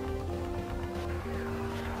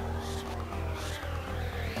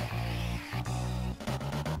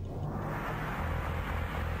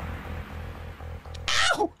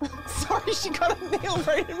 Ow! Sorry, she got a nail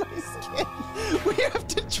right in my skin. We have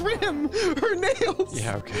to trim her nails.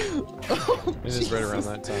 Yeah, okay. Oh, It is right around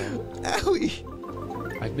that time. Owie.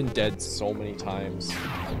 I've been dead so many times.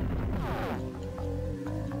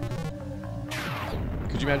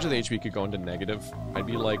 Could you imagine the HP could go into negative? I'd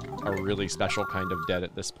be like a really special kind of dead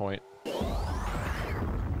at this point.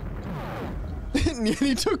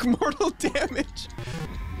 Nearly took mortal damage.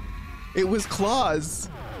 It was Claws.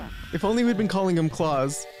 If only we'd been calling him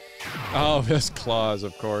Claws. Oh, this claws,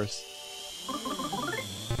 of course.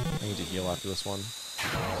 I need to heal after this one.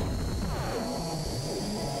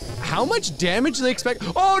 How much damage do they expect?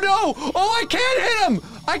 Oh no! Oh, I can't hit him!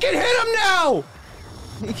 I can hit him now!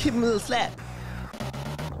 Give him a little slap.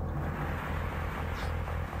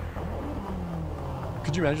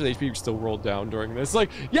 Could you imagine the HP still rolled down during this?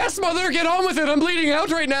 Like, yes, mother, get on with it! I'm bleeding out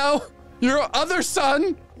right now! Your other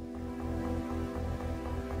son!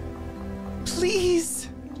 Please.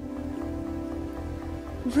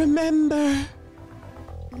 Remember.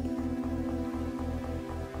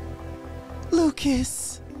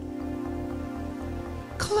 Lucas.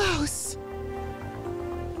 Klaus.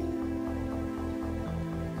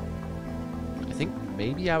 I think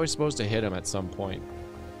maybe I was supposed to hit him at some point.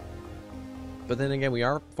 But then again, we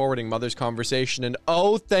are forwarding Mother's conversation, and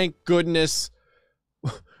oh, thank goodness,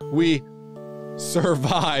 we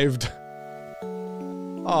survived.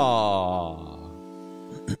 Aww.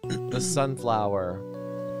 The sunflower.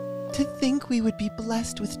 To think we would be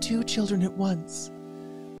blessed with 2 children at once.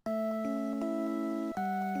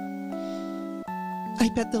 I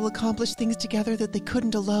bet they'll accomplish things together that they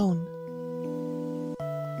couldn't alone.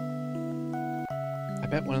 I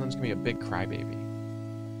bet one of them's gonna be a big crybaby.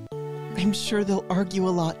 I'm sure they'll argue a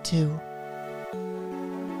lot too.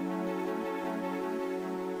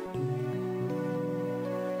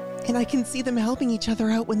 And I can see them helping each other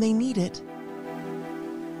out when they need it.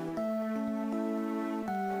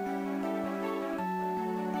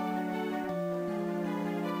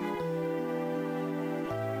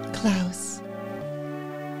 Klaus.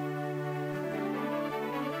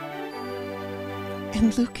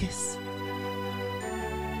 And Lucas.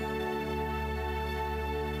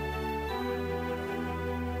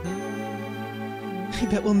 I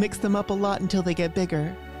bet we'll mix them up a lot until they get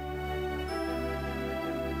bigger.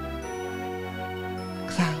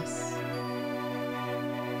 Klaus.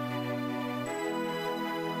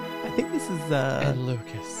 I think this is, And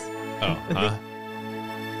Lucas. Oh, huh?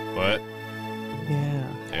 What? yeah.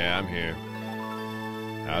 Yeah, I'm here.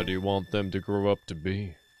 How do you want them to grow up to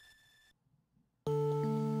be?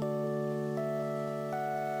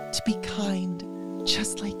 To be kind,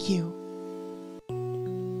 just like you.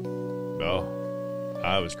 Oh,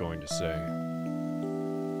 I was going to say.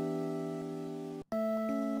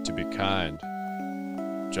 To be kind,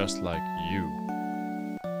 just like you.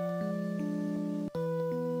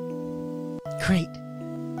 Great.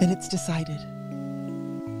 Then it's decided.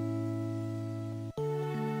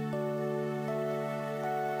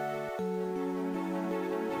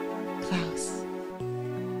 Klaus.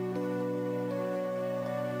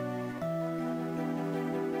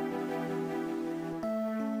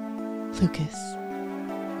 Lucas.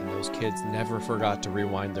 And those kids never forgot to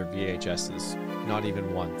rewind their VHSs. Not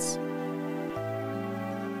even once.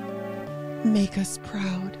 Make us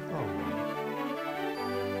proud.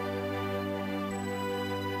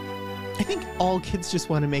 I think all kids just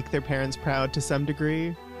want to make their parents proud to some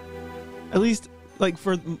degree. At least Like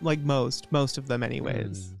for like most of them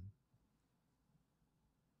anyways.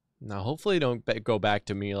 Now, hopefully don't go back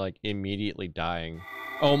to me like immediately dying.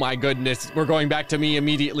 Oh my goodness, we're going back to me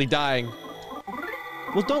immediately dying.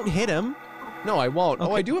 Well, don't hit him. No, I won't.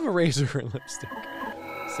 Okay. Oh, I do have a razor and lipstick.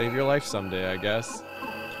 Save your life someday, I guess.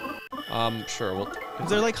 Sure, we'll...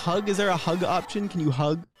 Is there like hug? Is there a hug option? Can you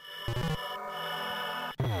hug?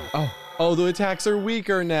 Oh, the attacks are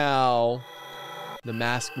weaker now. The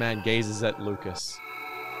masked man gazes at Lucas.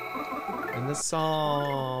 And the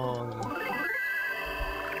song.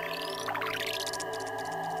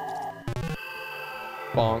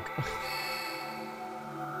 Bonk.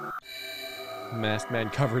 The masked man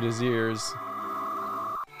covered his ears.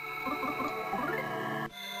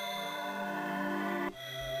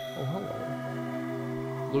 Oh,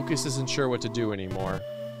 hello. Lucas isn't sure what to do anymore.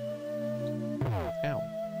 Ow.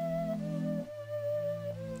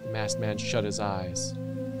 The masked man shut his eyes.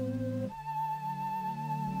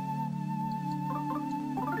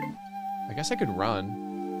 I guess I could run.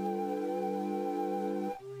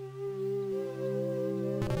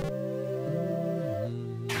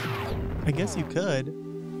 I guess you could.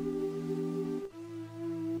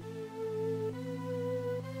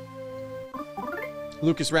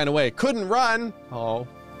 Lucas ran away. Couldn't run! Oh.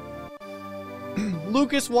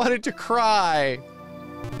 Lucas wanted to cry!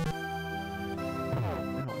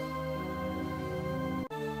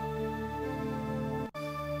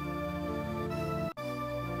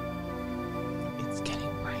 It's getting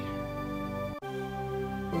brighter.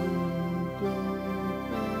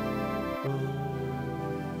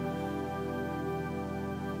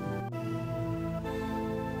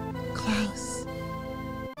 Klaus.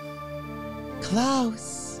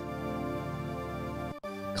 Klaus.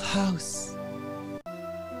 Klaus.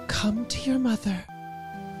 Come to your mother.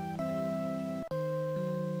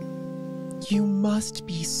 You must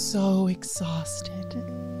be so exhausted.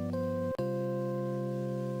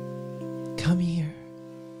 Come here,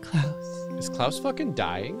 Klaus. Is Klaus fucking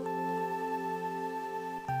dying?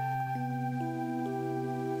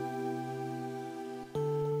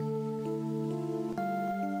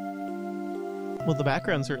 Well, the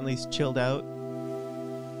background certainly's chilled out.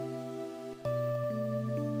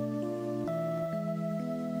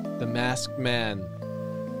 The masked man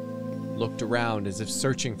looked around as if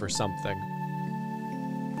searching for something.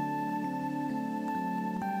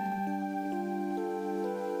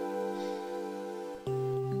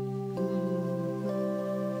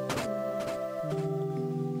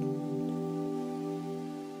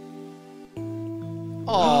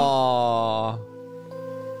 Aww.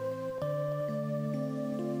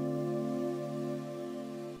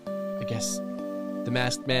 I guess the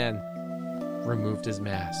masked man removed his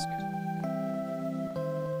mask.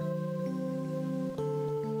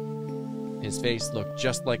 His face looked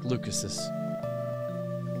just like Lucas's.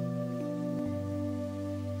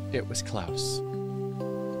 It was Klaus.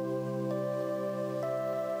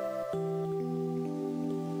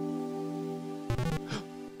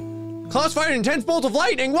 Klaus fired an intense bolt of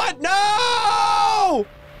lightning. What? No!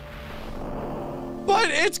 But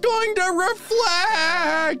it's going to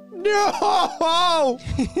reflect! No!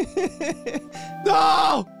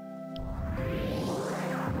 No!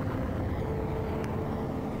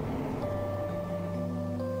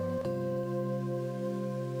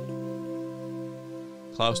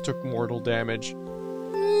 Klaus took mortal damage.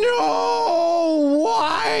 No!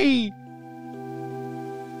 Why?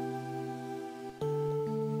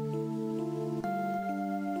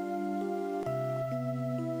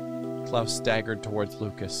 Klaus staggered towards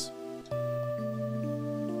Lucas.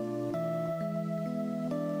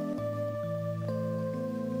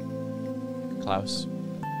 Klaus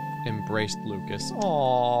embraced Lucas.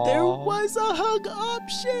 Aww. There was a hug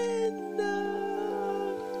option!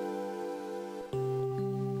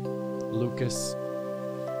 Lucas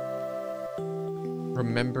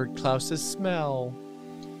remembered Klaus's smell.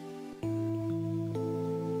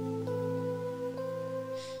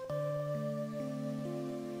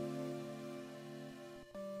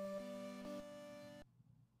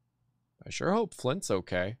 I sure hope Flint's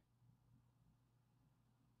okay.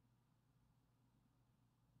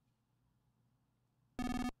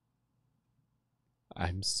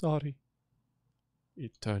 I'm sorry.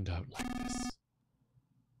 It turned out like this.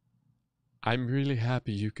 I'm really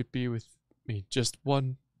happy you could be with me just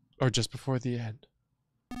before the end.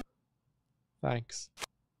 Thanks,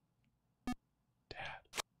 Dad.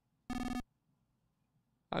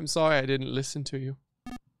 I'm sorry I didn't listen to you.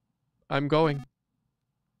 I'm going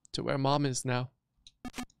to where Mom is now.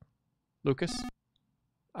 Lucas,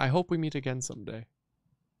 I hope we meet again someday.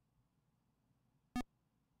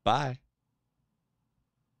 Bye.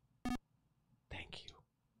 Thank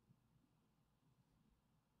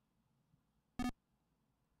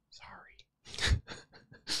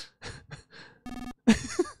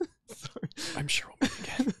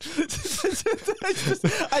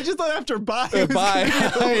I just thought after bye. it was Bye.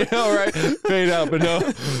 gonna be I know, right? Fade out, but no.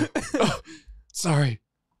 Oh, sorry.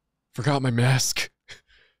 Forgot my mask.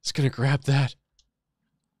 Just gonna grab that.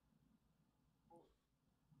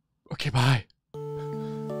 Okay, bye.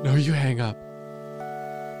 No, you hang up.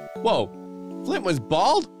 Whoa. Flint was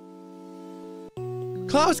bald?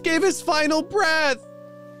 Klaus gave his final breath!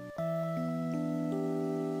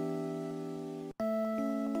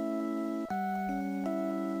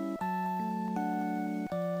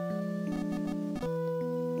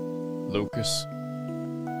 Lucas,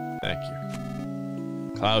 thank you.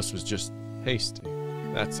 Klaus was just hasty,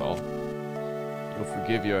 that's all. You'll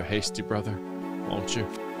forgive your hasty brother, won't you?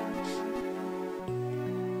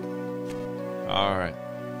 Alright,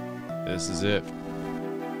 this is it.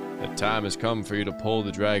 The time has come for you to pull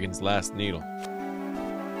the dragon's last needle.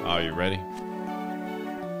 Are you ready?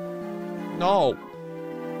 No!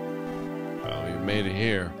 Well, you've made it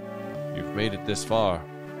here. You've made it this far.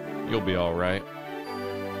 You'll be alright.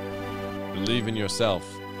 Believe in yourself,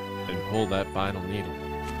 and pull that final needle.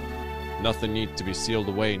 Nothing needs to be sealed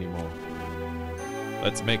away anymore.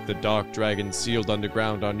 Let's make the dark dragon sealed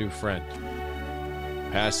underground our new friend.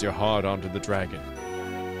 Pass your heart onto the dragon.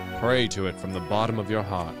 Pray to it from the bottom of your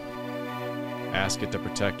heart. Ask it to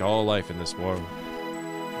protect all life in this world.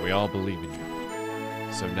 We all believe in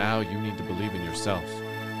you. So now you need to believe in yourself.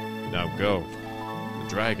 Now go. The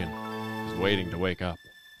dragon is waiting to wake up.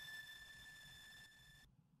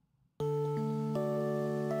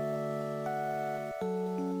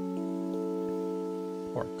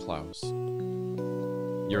 Poor Klaus.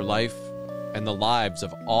 Your life and the lives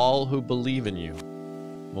of all who believe in you.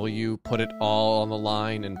 Will you put it all on the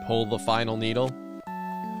line and pull the final needle?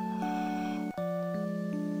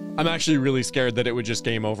 I'm actually really scared that it would just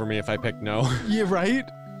game over me if I picked no. Yeah, right?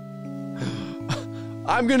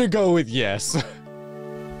 I'm gonna go with yes.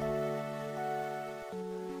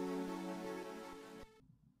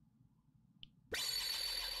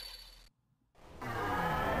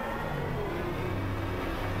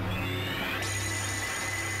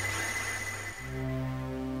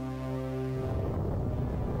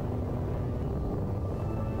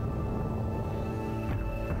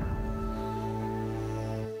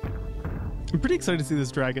 I'm pretty excited to see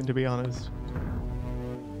this dragon, to be honest.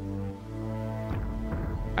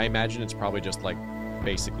 I imagine it's probably just like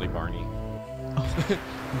basically Barney.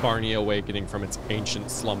 Barney awakening from its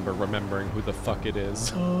ancient slumber, remembering who the fuck it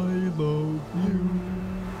is. I love you.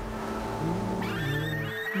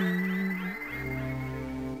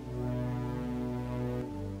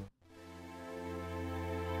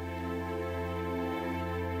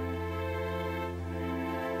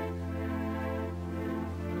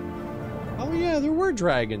 Oh yeah, there were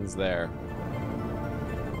dragons there.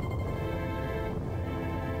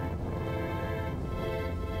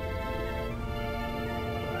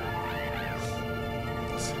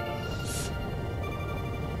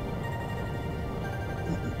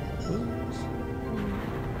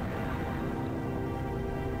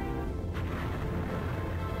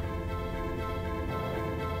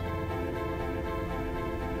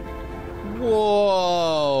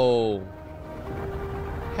 Whoa!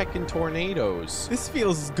 Heckin' tornadoes. This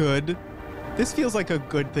feels good. This feels like a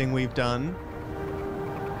good thing we've done.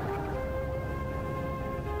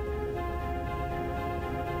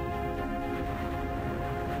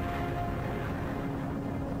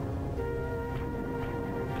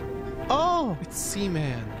 Oh! It's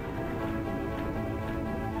Seaman.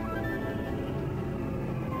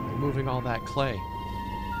 Moving all that clay.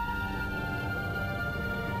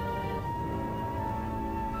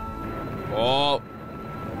 Oh!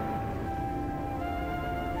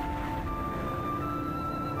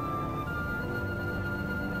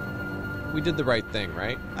 We did the right thing,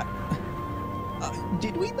 right?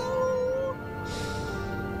 Did we though?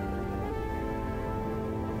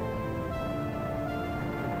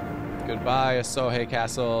 Goodbye, Asohe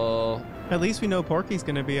Castle. At least we know Porky's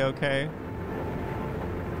gonna be okay.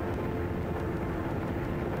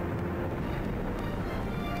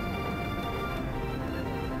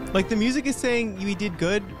 Like, the music is saying we did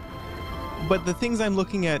good, but the things I'm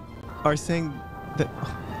looking at are saying that...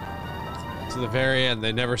 To the very end,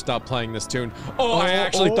 they never stopped playing this tune. Oh, I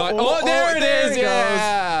actually thought... Oh, there it is!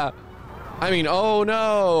 Yeah! I mean, oh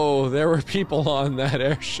no! There were people on that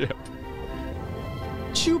airship.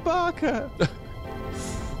 Chewbacca!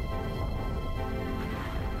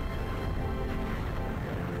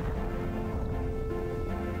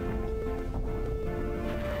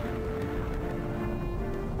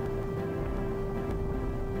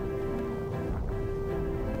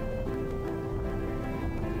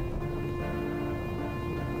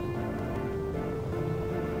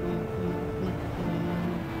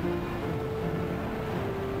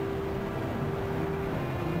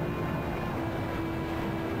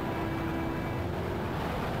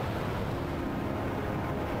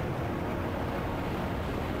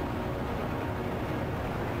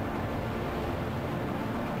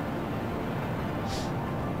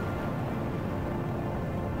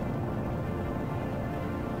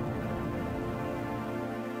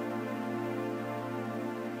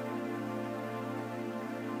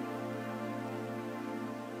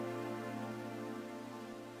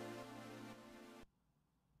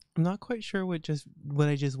 I'm not quite sure what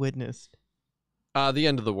I just witnessed. The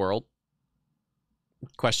end of the world.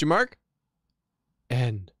 Question mark?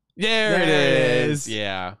 End. There it is.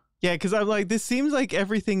 Yeah. Yeah, because I'm like, this seems like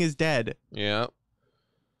everything is dead. Yeah.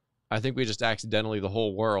 I think we just accidentally the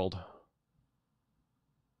whole world.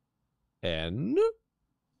 End.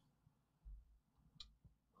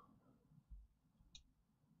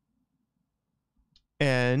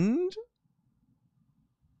 And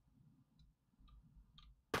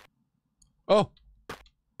oh.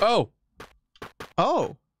 Oh.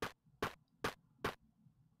 Oh.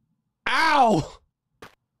 Ow!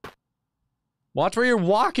 Watch where you're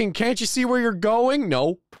walking. Can't you see where you're going?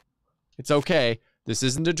 No. It's okay. This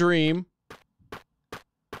isn't a dream.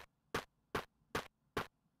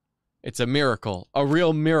 It's a miracle. A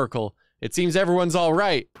real miracle. It seems everyone's all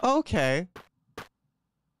right. Okay.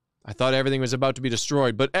 I thought everything was about to be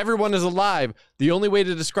destroyed, but everyone is alive. The only way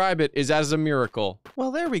to describe it is as a miracle.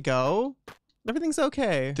 Well, there we go. Everything's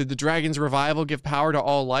okay. Did the dragon's revival give power to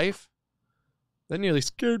all life? That nearly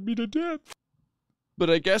scared me to death. But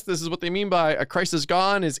I guess this is what they mean by a crisis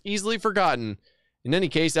gone is easily forgotten. In any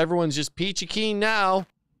case, everyone's just peachy keen now.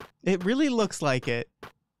 It really looks like it.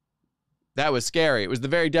 That was scary. It was the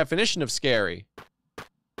very definition of scary.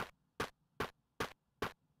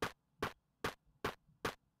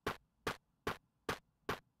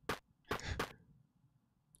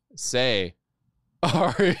 Say,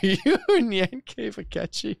 are you NyanCave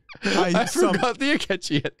Akechi? I forgot the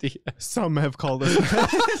Akechi at the end. Some have called us.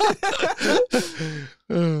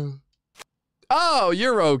 Oh,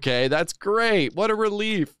 you're okay. That's great. What a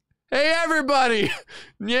relief. Hey, everybody!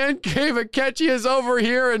 NyanCave Akechi is over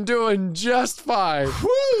here and doing just fine.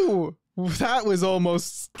 Whew! That was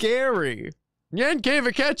almost scary. NyanCave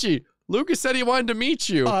Akechi, Lucas said he wanted to meet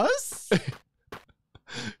you. Us?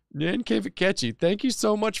 NyanCave Akechi, thank you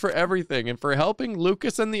so much for everything and for helping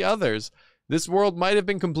Lucas and the others. This world might have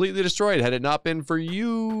been completely destroyed had it not been for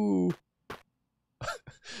you.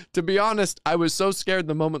 To be honest, I was so scared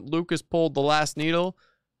the moment Lucas pulled the last needle.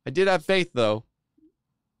 I did have faith, though.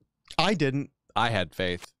 I didn't. I had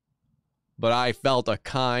faith. But I felt a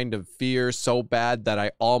kind of fear so bad that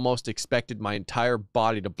I almost expected my entire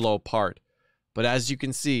body to blow apart. But as you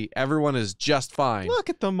can see, everyone is just fine. Look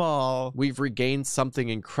at them all. We've regained something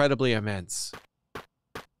incredibly immense.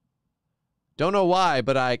 Don't know why,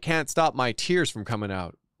 but I can't stop my tears from coming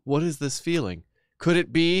out. What is this feeling? Could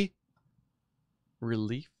it be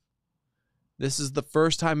relief? This is the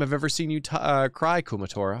first time I've ever seen you cry,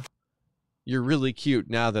 Kumatora. You're really cute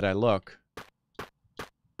now that I look.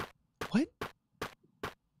 What?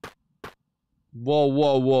 Whoa,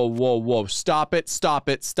 whoa, whoa, whoa, whoa. Stop it, stop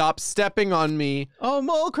it. Stop stepping on me. Oh,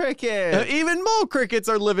 mole cricket. Even mole crickets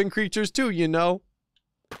are living creatures too, you know.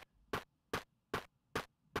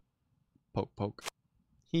 Poke, poke.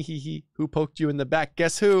 Hee hee hee. Who poked you in the back?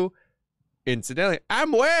 Guess who? Incidentally,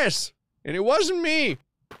 I'm Wes, and it wasn't me.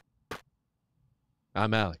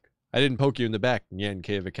 I'm Alec. I didn't poke you in the back,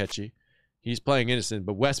 NyanCave Akechi. He's playing innocent,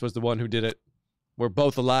 but Wes was the one who did it. We're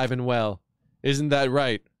both alive and well. Isn't that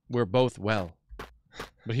right? We're both well.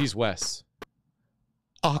 But he's Wes.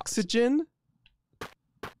 Oxygen?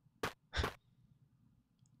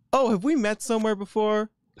 Oh, have we met somewhere before?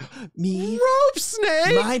 Me? Rope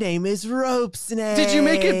Snake! My name is Rope Snake. Did you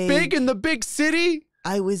make it big in the big city?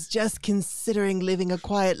 I was just considering living a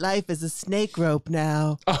quiet life as a snake rope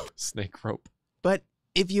now. Oh, snake rope. But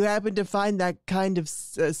if you happen to find that kind of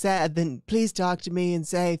sad, then please talk to me and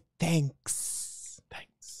say thanks.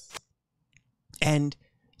 Thanks. And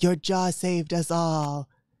your jaw saved us all.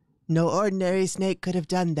 No ordinary snake could have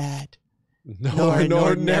done that. Nor an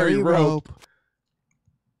ordinary rope.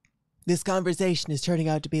 This conversation is turning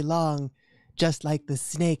out to be long, just like the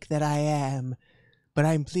snake that I am. But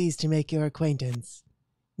I'm pleased to make your acquaintance.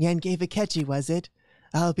 NyanCave Akechi, was it?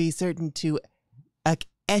 I'll be certain to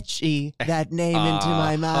etchy that name into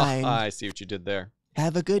my mind. I see what you did there.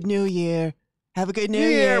 Have a good new year. Have a good new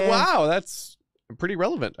year. Wow, that's pretty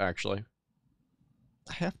relevant, actually.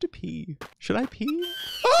 I have to pee. Should I pee?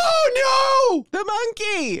 Oh, no! The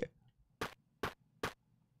monkey!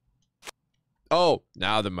 Oh,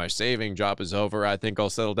 now that my saving job is over, I think I'll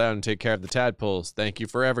settle down and take care of the tadpoles. Thank you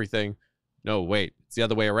for everything. No, wait. It's the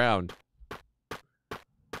other way around.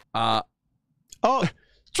 Oh!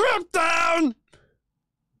 Trip down!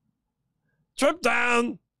 Trip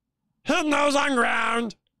down! Hit nose on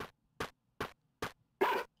ground!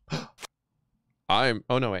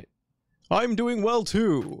 Oh, no, wait. I'm doing well,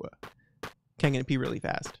 too. Okay, I'm gonna pee really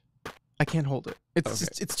fast. I can't hold it. It's Okay.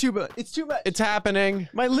 just, it's too much. It's too much. It's happening.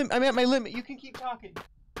 I'm at my limit. You can keep talking.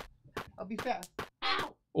 I'll be fast.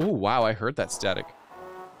 Oh, wow, I heard that static.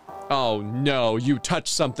 Oh no, you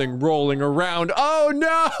touched something rolling around. Oh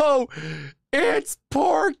no! It's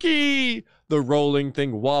Porky! The rolling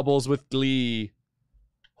thing wobbles with glee.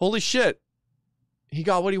 Holy shit. He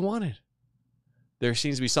got what he wanted. There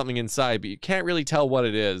seems to be something inside, but you can't really tell what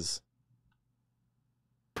it is.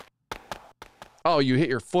 Oh, you hit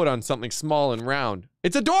your foot on something small and round.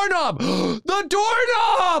 It's a doorknob! The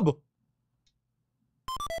doorknob!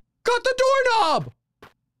 Got the doorknob!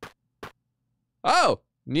 Oh,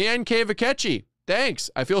 NyanCave Akechi. Thanks.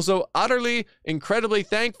 I feel so utterly, incredibly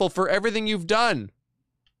thankful for everything you've done.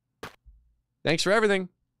 Thanks for everything.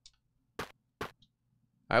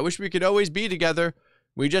 I wish we could always be together.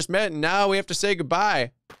 We just met and now we have to say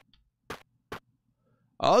goodbye.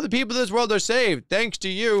 All the people of this world are saved, thanks to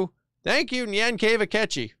you. Thank you, NyanCave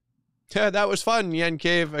Akechi. That was fun,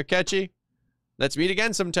 NyanCave Akechi. Let's meet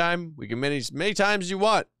again sometime. We can meet as many times as you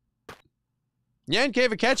want. NyanCave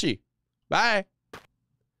Akechi. Bye.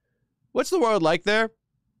 What's the world like there?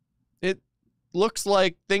 It looks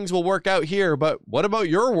like things will work out here, but what about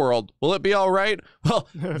your world? Will it be all right? Well,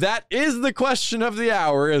 that is the question of the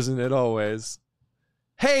hour, isn't it, always?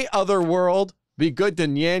 Hey, other world. Be good to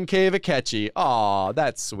NyanCave Akechi. Aw,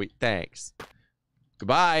 that's sweet. Thanks.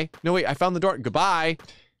 Goodbye. No, wait, I found the door. Goodbye.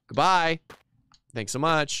 Goodbye. Thanks so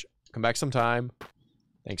much. Come back sometime.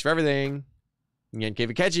 Thanks for everything.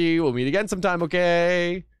 NyanCave Akechi. We'll meet again sometime,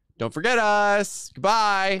 okay? Don't forget us.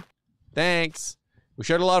 Goodbye. Thanks. We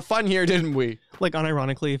shared a lot of fun here, didn't we? Like,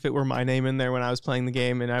 unironically, if it were my name in there when I was playing the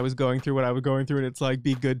game and I was going through what I was going through and it's like,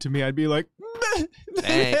 be good to me, I'd be like,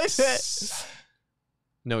 thanks.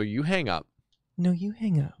 No, you hang up. No, you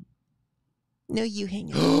hang up. No, you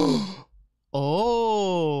hang up.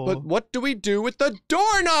 Oh. But what do we do with the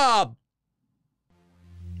doorknob?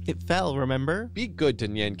 It fell, remember? Be good to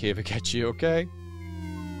NyanCave Akechi, okay?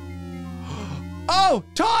 Oh,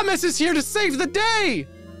 Thomas is here to save the day!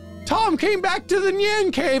 Tom came back to the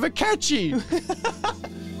NyanCave Akechi!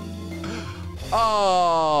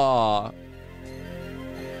 Oh.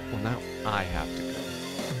 Well, now I have to go.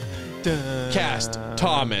 Dun. Cast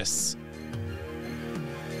Thomas.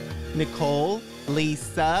 Nicole,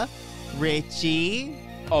 Lisa, Richie.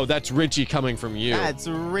 Oh, that's Richie coming from you. That's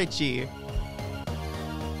Richie.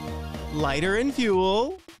 Lighter and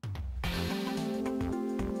fuel.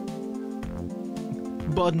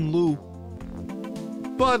 Bud and Lou.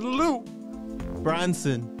 Bud Lou.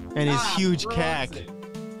 Bronson and his huge cack.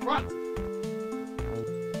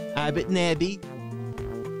 Abbott and Abby.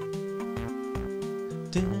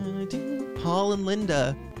 Paul and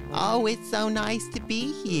Linda. Oh, it's so nice to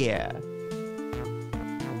be here.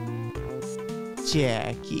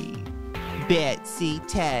 Jackie, Betsy,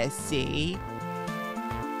 Tessie,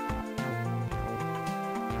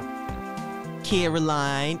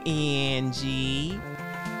 Caroline, Angie.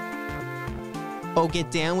 Oh,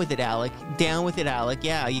 get down with it, Alec. Down with it, Alec.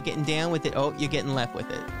 Yeah, you're getting down with it. Oh, you're getting left with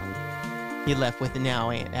it. You're left with it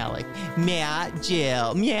now, ain't Alec? Matt,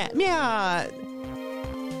 Jill, Matt.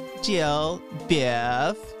 Jill,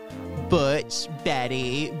 Biff, Butch,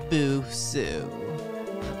 Betty, Boo Sue.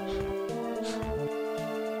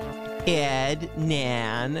 Ed,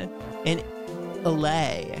 Nan, and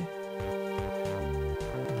Alay.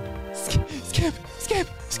 Skip.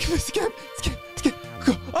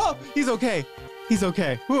 Oh, he's okay. He's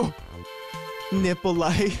okay. Whew. Nipple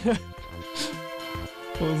light. I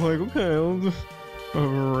was like, okay,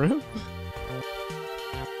 rip.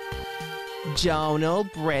 Jonah,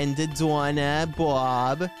 Brenda, Donna,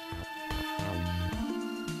 Bob,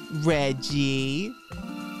 Reggie,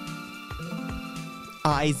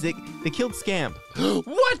 Isaac. They killed Scamp.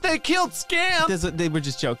 What? They killed Scamp? They were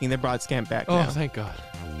just joking. They brought Scamp back Oh, now. thank God.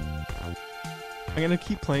 I'm gonna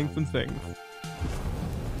keep playing some things.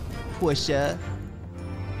 Pusha.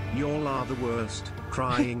 Y'all are the worst.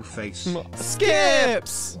 Crying face.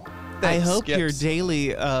 Skips! I Thanks, hope Skips. your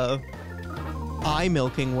daily eye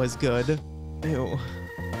milking was good. Ew.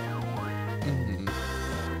 Mm.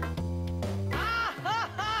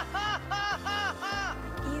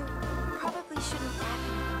 You probably shouldn't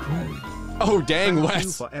laugh. Oh, dang, Thank you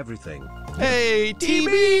Wes. for everything. Hey, TB!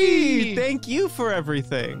 TB! Thank you for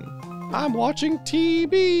everything. I'm watching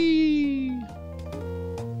TB.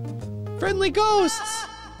 Friendly ghosts.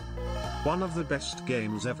 One of the best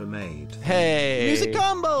games ever made. Hey. Music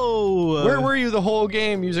combo! Where were you the whole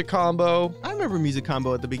game, Music Combo? I remember music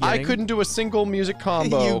combo at the beginning. I couldn't do a single Music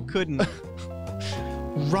Combo. You couldn't.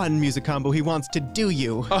 Run, music combo. He wants to do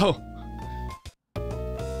you. Oh.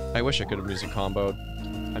 I wish I could have Music Comboed.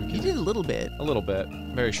 I'm You kidding. did a little bit. A little bit.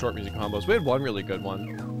 Very short Music Combos. We had one really good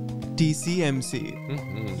one. DCMC.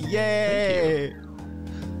 Mm-hmm. Yay!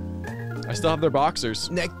 I still have their boxers.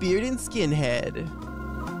 Neckbeard and Skinhead.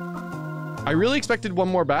 I really expected one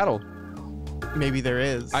more battle. Maybe there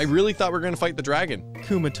is. I really thought we were gonna fight the dragon.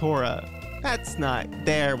 Kumatora. That's not.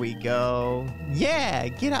 There we go. Yeah,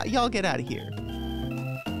 get out. Y'all get out of here.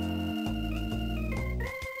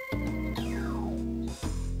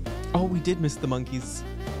 Oh, we did miss the monkeys.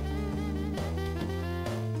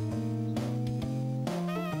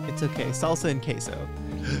 It's okay. Salsa and queso.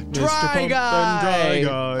 Dry guy.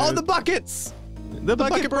 Oh, the buckets. The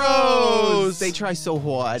Bucket Bros. They try so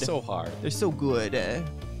hard. So hard. They're so good.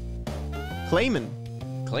 Clayman.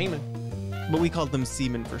 But we called them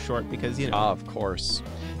Seaman for short because, you know. Of course.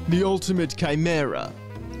 The ultimate chimera.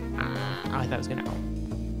 I thought it was gonna.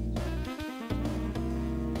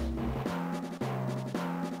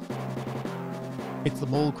 It's the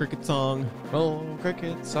Mole Cricket song. Mole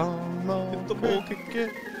cricket song. It's the Mole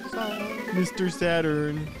Cricket song. Mr.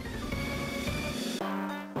 Saturn.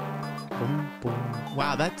 Boom, boom.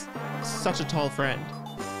 Wow, that's such a tall friend.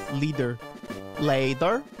 Leader.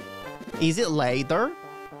 Leather? Is it leather?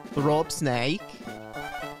 The rope snake?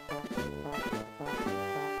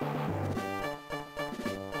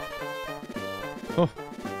 Oh.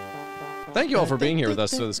 Thank you all for being here with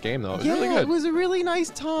us for this game, though. It was really good. It was a really nice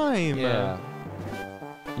time. Yeah.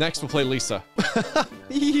 Next, we'll play Lisa.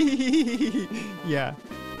 Yeah.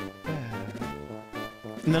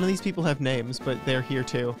 None of these people have names, but they're here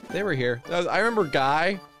too. They were here. I remember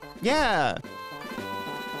Guy. Yeah.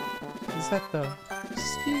 Is that the...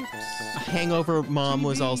 Hangover Mom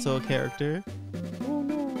was also a character. Oh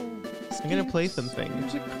no. I'm gonna play something.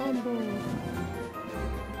 Music combo.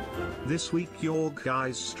 This week your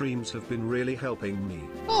guys' streams have been really helping me.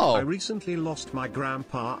 Oh. I recently lost my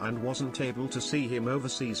grandpa and wasn't able to see him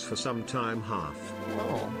overseas for some time half.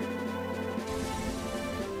 Oh.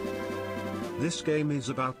 This game is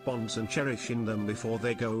about bonds and cherishing them before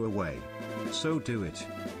they go away. So do it.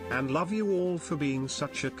 And love you all for being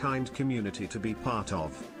such a kind community to be part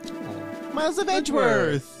of. Miles of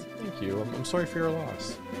Edgeworth. Thank you. I'm sorry for your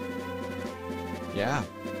loss. Yeah.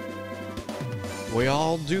 We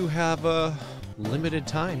all do have a limited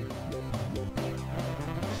time.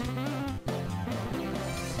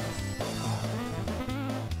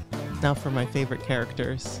 Now for my favorite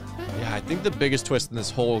characters. Yeah, I think the biggest twist in this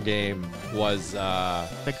whole game was The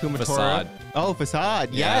Kumatora. Facade. Oh,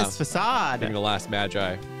 Facade. Yeah. Yes, Facade. Being the last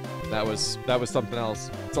Magi. That was something else.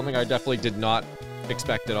 Something I definitely did not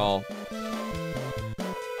expect at all.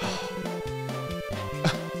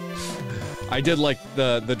 I did like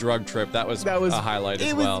the drug trip. That was a highlight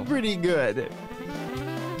as well. It was pretty good.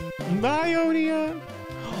 Bionia.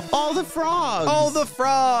 All the frogs. Oh, the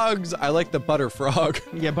frogs! I like the butter frog.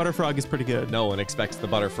 Yeah, Butterfrog is pretty good. No one expects the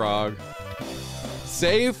butter frog.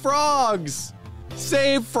 Save frogs!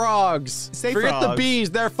 Save frogs! Save Forget frogs. the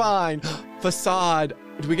bees, they're fine. Facade.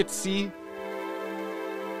 Do we get to see?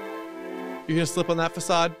 You gonna slip on that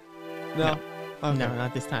facade? No. Okay. No,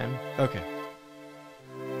 not this time. Okay.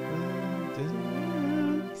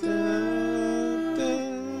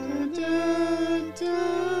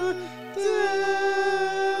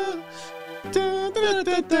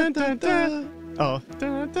 Oh.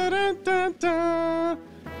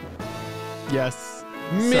 Yes.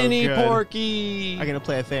 Mini So good. Porky. I'm gonna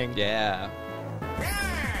play a thing. Yeah.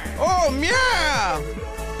 Oh, meow!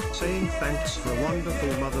 Saying thanks for a wonderful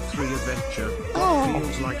Mother 3 adventure. Oh.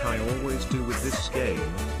 Feels like I always do with this game,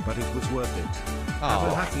 but it was worth it. Have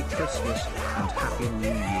a happy Christmas and happy New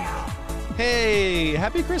Year. Hey,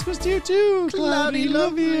 happy Christmas to you too, Cloudy.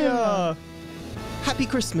 Love you. Happy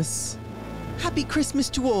Christmas. Happy Christmas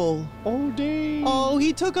to all. Oh, dang. Oh,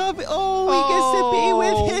 he took off. Oh, he gets to be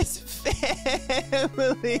with his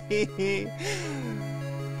family.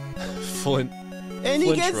 Flint. And he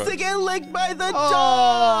Flinch gets Rook. to get licked by the Oh.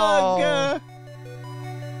 dog.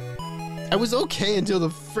 I was okay until the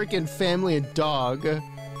freaking family and dog.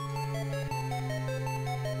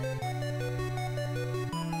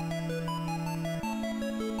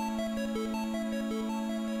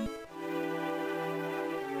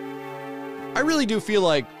 I really do feel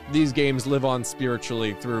like these games live on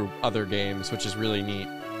spiritually through other games, which is really neat.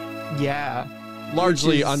 Yeah.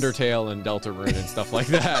 Largely Which is- Undertale and Deltarune and stuff like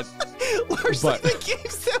that. Largely But- the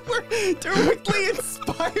games that were directly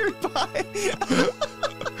inspired by.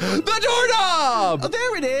 The doorknob! Oh,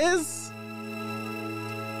 there it is.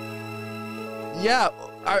 Yeah,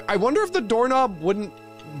 I wonder if the doorknob wouldn't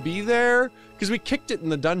be there, because we kicked it in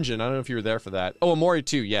the dungeon. I don't know if you were there for that. Oh, Amori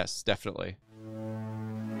too, yes, definitely.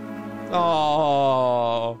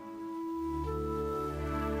 Oh.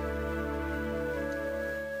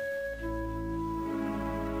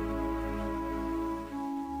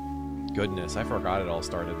 Goodness, I forgot it all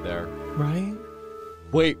started there. Right?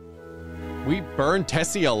 Wait, We burned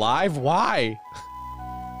Tessie alive? Why?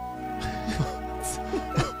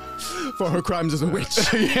 For her crimes as a witch.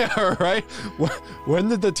 Yeah, right? When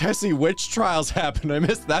did the Tessie witch trials happen? I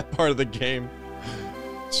missed that part of the game.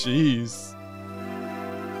 Jeez.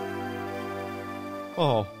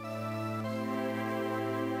 Oh.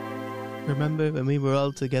 Remember when we were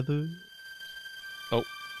all together? Oh.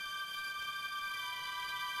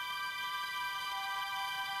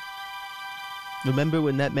 Remember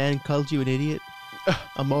when that man called you an idiot?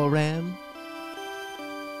 A moron?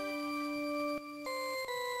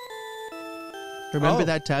 Remember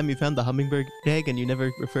that time you found the hummingbird egg and you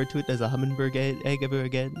never referred to it as a hummingbird egg ever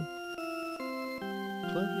again?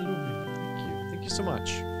 Thank you. Thank you so much.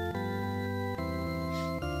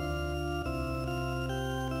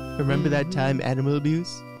 Remember that time animal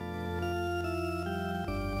abuse?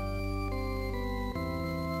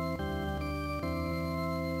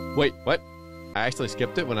 Wait, what? I actually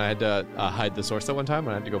skipped it when I had to hide the source that one time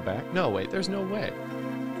when I had to go back? No, wait, there's no way.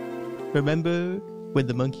 Remember when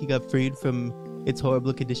the monkey got freed from its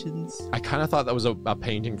horrible conditions? I kind of thought that was a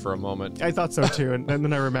painting for a moment. I thought so too, and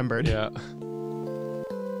then I remembered. Yeah.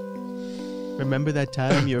 Remember that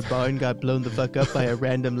time your barn got blown the fuck up by a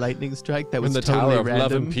random lightning strike that was the totally Tower of random?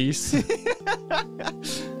 Love and Peace.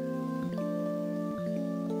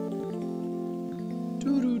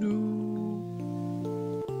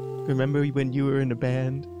 Remember when you were in a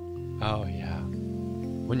band? Oh, yeah.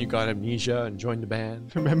 When you got amnesia and joined the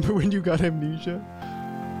band. Remember when you got amnesia?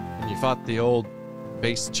 And you fought the old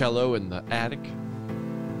bass cello in the attic.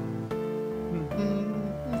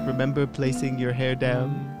 Remember placing your hair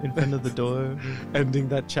down in front of the door Ending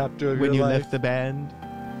that chapter of when your you life. left the band?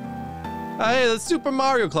 Hey, the Super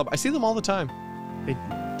Mario Club. I see them all the time. They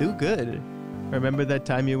do good. Remember that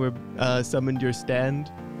time you were summoned your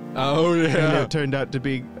stand? Oh, And yeah. it turned out to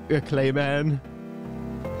be a clay man?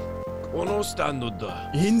 In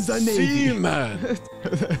the See, man.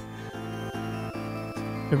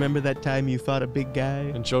 Remember that time you fought a big guy?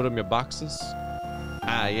 And showed him your boxes.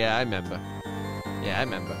 Ah, yeah, I remember. Yeah, I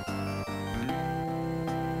remember.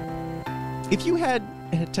 If you had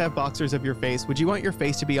to have boxers of your face, would you want your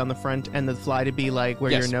face to be on the front and the fly to be like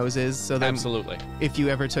where Yes. your nose is? So that Absolutely. if you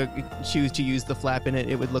ever choose to use the flap in it,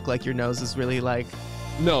 it would look like your nose is really like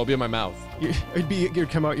No, it'd be in my mouth. it'd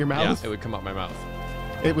come out your mouth. Yeah, it would come out my mouth.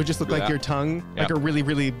 It would just look Do like that. your tongue, Yeah. like a really,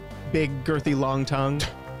 really big, girthy, long tongue.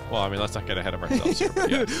 Well, I mean, let's not get ahead of ourselves here,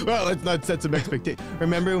 but yeah. Well, let's not set some expectations.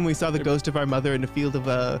 Remember when we saw the ghost of our mother in a field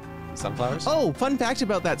of Sunflowers? Oh, fun fact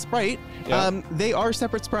about that sprite. Yeah. They are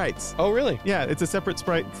separate sprites. Oh, really? Yeah, it's a separate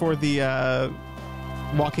sprite for the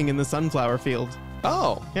walking in the sunflower field.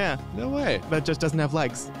 Oh, Yeah, no way. that just doesn't have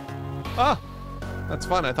legs. Ah, that's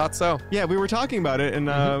fun. I thought so. Yeah, we were talking about it, and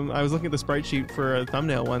I was looking at the sprite sheet for a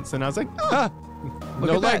thumbnail once, and I was like, oh, Ah, look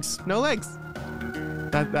no at that. legs. No legs.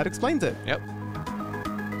 That explains it. Yep.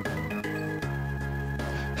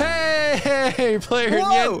 Hey, player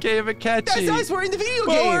Whoa! NyanCave Akechi. That's us. We're in the video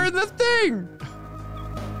Well, game. we're in the thing.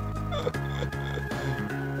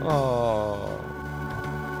 Oh.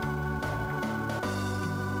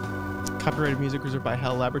 Copyrighted music reserved by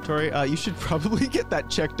Hell Laboratory. You should probably get that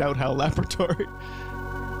checked out, Hell Laboratory.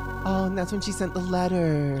 Oh, and that's when she sent the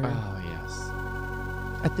letter. Oh, yes.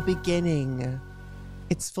 At the beginning.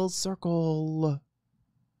 It's full circle.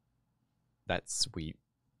 That's sweet.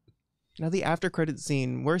 Now the after credit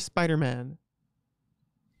scene. Where's Spider-Man?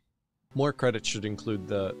 More credits should include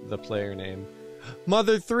the player name.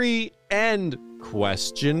 Mother 3 end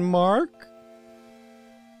question mark?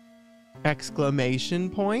 Exclamation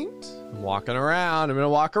point? I'm walking around. I'm gonna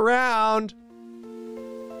walk around.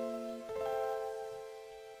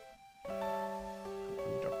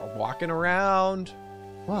 I'm walking around.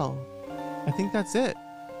 Well, I think that's it.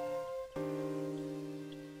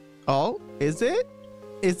 Oh, is it?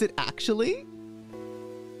 Is it actually?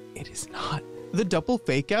 It is not. The double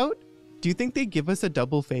fake out? Do you think they give us a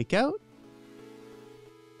double fake out?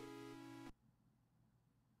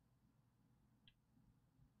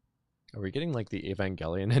 Are we getting like the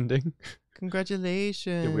Evangelion ending?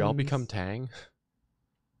 Congratulations. Did we all become Tang?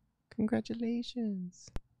 Congratulations.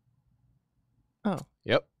 Oh.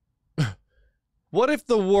 Yep. What if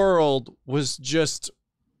the world was just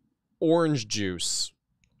orange juice?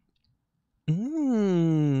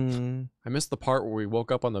 Mmm. I missed the part where we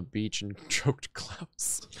woke up on the beach and choked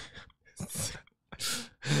Klaus.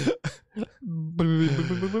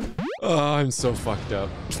 Oh, I'm so fucked up.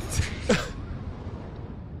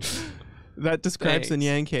 That describes the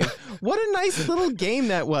NyanCave. What a nice little game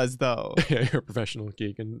that was, though. Yeah, you're a professional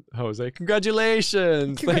geek, and Jose,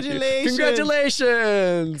 congratulations! Thank you. Congratulations!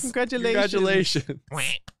 Congratulations! Congratulations! Congratulations!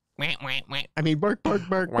 I mean, bark, bark,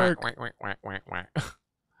 bark, bark.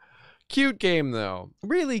 Cute game though.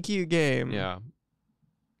 Really cute game. Yeah.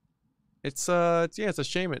 It's a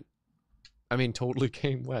shame it. I mean, totally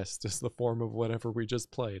came west is the form of whatever we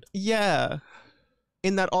just played. Yeah.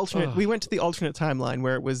 In that alternate, we went to the alternate timeline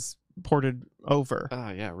where it was ported over.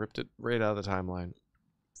 Yeah, ripped it right out of the timeline.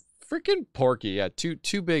 Freaking Porky, yeah,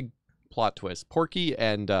 two big plot twists. Porky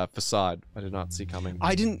and Facade. I did not see coming.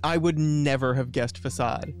 I would never have guessed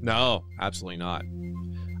Facade. No, absolutely not.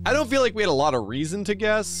 I don't feel like we had a lot of reason to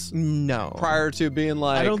guess. No. Prior to being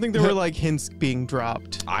like, I don't think there were like hints being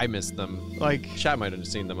dropped. I missed them. Like, Chat might have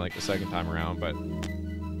seen them like the second time around, but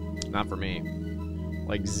not for me.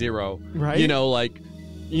 Like zero. right? You know, like,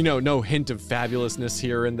 no hint of fabulousness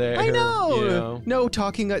here and there. I know. You know? No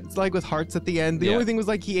talking like with hearts at the end. The only thing was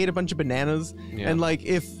like he ate a bunch of bananas, and like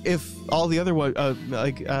if all the other one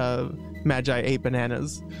Magi ate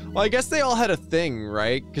bananas. Well, I guess they all had a thing,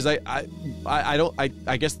 right? Because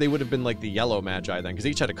I guess they would have been like the yellow Magi then, because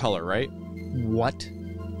each had a color, right? What?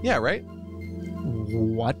 Yeah, right?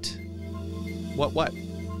 What? What?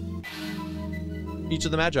 Each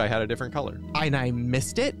of the Magi had a different color. And I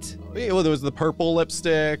missed it? Yeah, well, there was the purple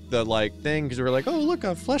lipstick, the like thing, because we were like, oh, look,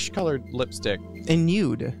 a flesh-colored lipstick. A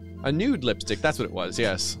nude. A nude lipstick, that's what it was,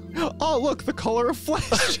 yes. Oh, look, the color of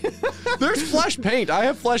flesh. There's flesh paint. I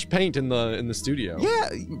have flesh paint in the studio. Yeah.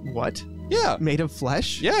 What? Yeah. Made of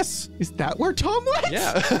flesh? Yes. Is that where Tom went?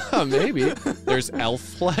 Yeah, maybe. There's elf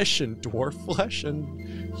flesh and dwarf flesh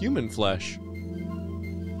and human flesh.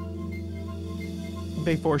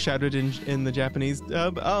 They foreshadowed in the Japanese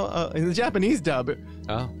dub. In the Japanese dub.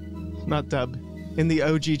 Oh. Not dub. In the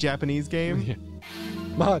OG Japanese game. Yeah.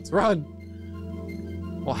 Mods, run.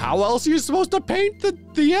 Well, how else are you supposed to paint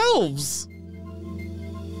the elves?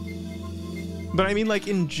 But I mean, like,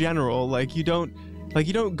 in general, like, you don't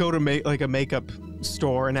go to a makeup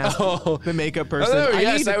store and ask the makeup person. Oh,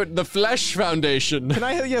 yes, the Flesh Foundation. Can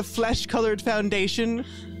I have a flesh-colored foundation?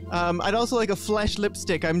 I'd also like a flesh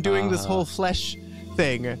lipstick. I'm doing this whole flesh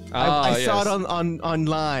thing. I saw it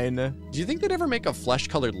online. Do you think they'd ever make a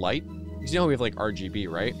flesh-colored light? Because you know we have, like, RGB,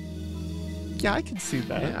 right? Yeah, I can see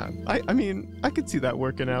that. Yeah. I mean, I could see that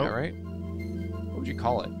working out. Yeah, right? What would you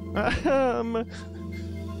call it?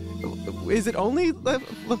 Is it only the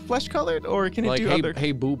flesh colored, or can it like, do hey, other?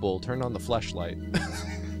 Hey, Booble, turn on the fleshlight.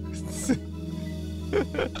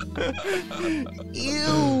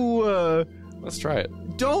 Ew! Let's try it.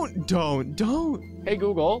 Don't! Hey,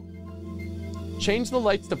 Google, change the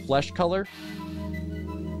lights to flesh color.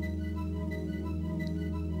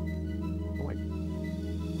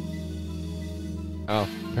 Oh,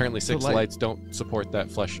 apparently 6 lights don't support that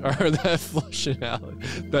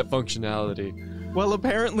functionality. Well,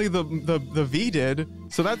 apparently the V did,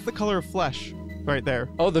 so that's the color of flesh right there.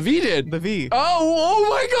 Oh, the V did? The V. Oh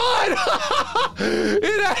my god!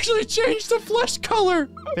 It actually changed the flesh color!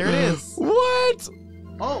 There it is. What?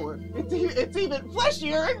 Oh, it's even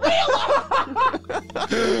fleshier in real life!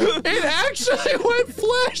 It actually went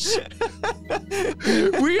flesh!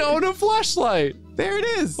 We own a fleshlight! There it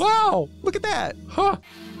is! Wow! Look at that! Huh.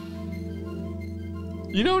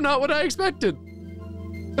 You know, not what I expected.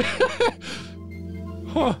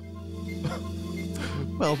 Huh.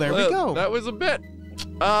 Well, there we go. That was a bit.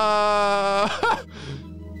 Huh.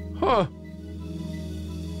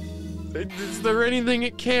 Is there anything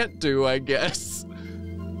it can't do, I guess?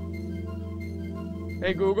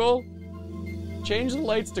 Hey, Google, change the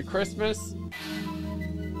lights to Christmas.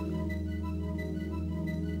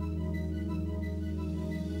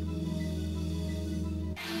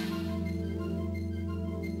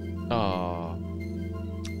 Oh.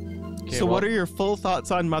 Okay, So what are your full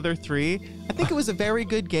thoughts on Mother 3? I think it was a very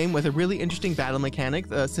good game with a really interesting battle mechanic,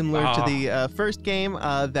 similar to the first game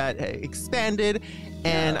that expanded.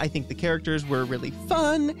 And I think the characters were really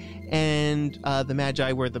fun, and the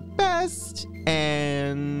Magi were the best.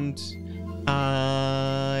 And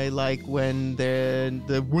I like when the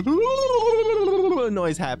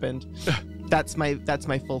noise happened. That's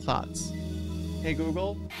my full thoughts. Hey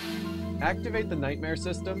Google, activate the nightmare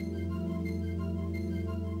system.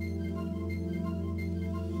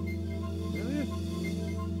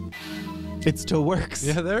 It still works.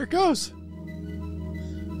 Yeah, there it goes.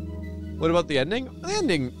 What about the ending? The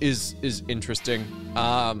ending is interesting.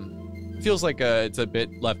 Feels like it's a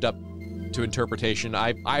bit left up to interpretation.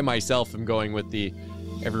 I myself am going with the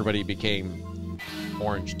everybody became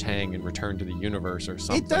Orange Tang and returned to the universe or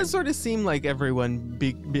something. It does sort of seem like everyone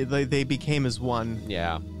they became as one.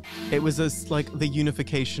 Yeah. It was like the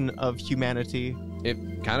unification of humanity.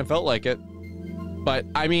 It kind of felt like it. But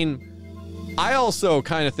I mean, I also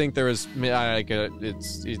kind of think there was like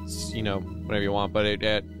it's you know, whatever you want, but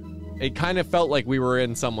It kind of felt like we were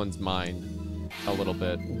in someone's mind a little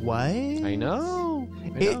bit. What? I know.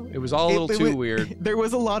 It was all a little too weird. There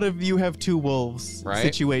was a lot of you have two wolves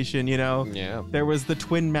situation, you know? Yeah. There was the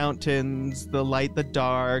twin mountains, the light, the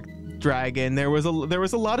dark, dragon. There was a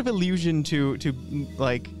lot of allusion to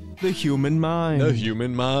like the human mind. The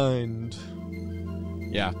human mind.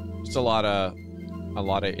 Yeah. Just a lot of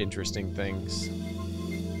interesting things.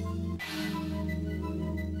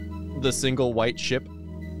 The single white ship.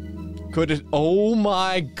 Could it? Oh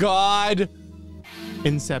my God!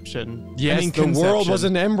 Inception. Yes, the world was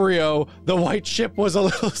an embryo. The white ship was a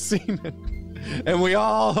little semen, and we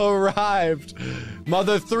all arrived.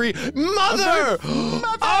 Mother 3. Mother! Oh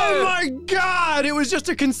my God! It was just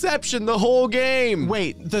a conception the whole game.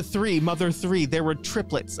 Wait, Mother 3. There were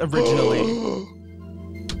triplets originally.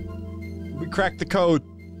 We cracked the code.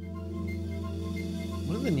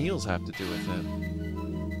 What do the needles have to do with it?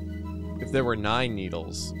 If there were 9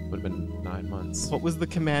 needles, it would have been 9 months. What was the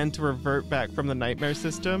command to revert back from the nightmare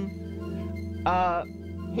system?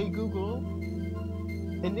 Hey Google,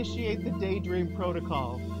 initiate the daydream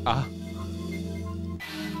protocol.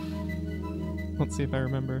 Let's see if I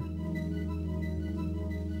remember.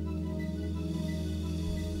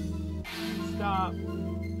 Stop.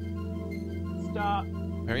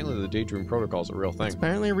 Apparently the daydream protocol is a real thing. It's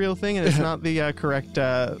apparently a real thing, and it's not the correct.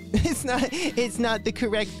 It's not the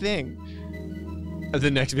correct thing. The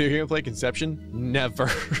next video game play, Conception? Never.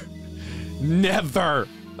 Never.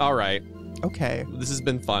 All right. Okay. This has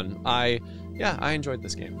been fun. I enjoyed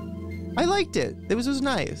this game. I liked it. It was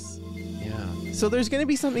nice. Yeah. So there's gonna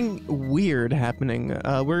be something weird happening.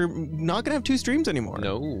 We're not gonna have 2 streams anymore.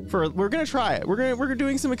 No. We're gonna try it. We're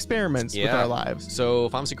doing some experiments with our lives. So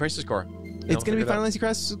Final Fantasy Crisis Core. It's going to be Final Fantasy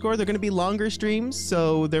Crisis Core. They're going to be longer streams,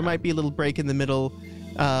 so there might be a little break in the middle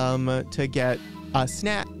to get a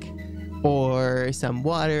snack or some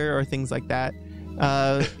water or things like that.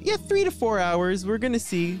 3 to 4 hours. We're going to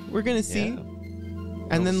see. Yeah.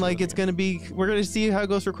 And then it's going to be, we're going to see how it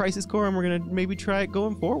goes for Crisis Core, and we're going to maybe try it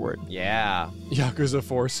going forward. Yeah. Yakuza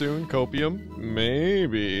 4 soon? Copium?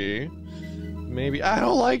 Maybe. I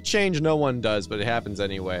don't like change. No one does, but it happens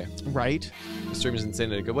anyway. Right? The stream is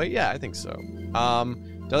insane in a good way? Yeah, I think so. Do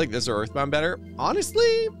I like this or Earthbound better?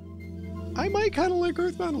 Honestly, I might kind of like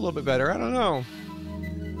Earthbound a little bit better. I don't know.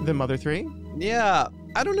 The Mother 3? Yeah,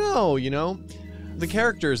 I don't know, you know? The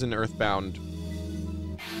characters in Earthbound,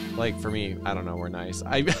 like, for me, I don't know, were nice.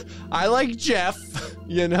 I like Jeff,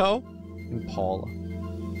 you know? And Paula.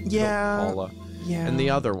 Yeah. Paula. Yeah. And the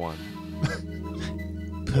other one.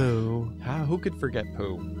 Pooh. Who could forget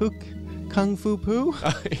Pooh? Kung Fu Pooh?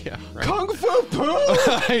 Yeah, right. Kung Fu Pooh?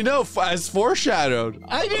 I know, as foreshadowed.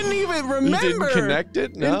 I didn't even remember. You didn't connect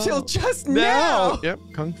it? No. Until just now. Yep,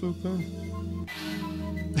 Kung Fu Pooh.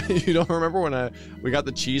 You don't remember when we got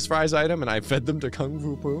the cheese fries item and I fed them to Kung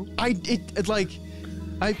Fu Pooh? I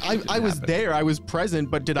was there. I was present,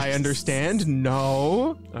 but did I understand?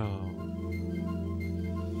 No. Oh.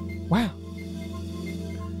 Wow.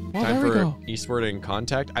 Well, Time there we for go. Eastward and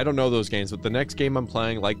Contact. I don't know those games, but the next game I'm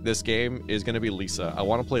playing, like this game, is going to be Lisa. I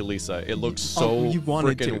want to play Lisa. It looks so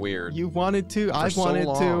freaking weird. You wanted to. I've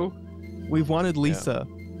wanted to. We've wanted Lisa.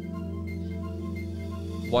 Yeah.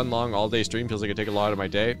 One long all-day stream feels like it take a lot of my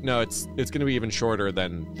day. No, it's going to be even shorter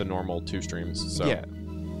than the normal 2 streams. So yeah.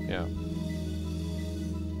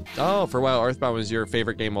 Oh, for a while, Earthbound was your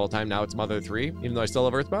favorite game of all time. Now it's Mother 3, even though I still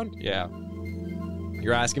love Earthbound. Yeah.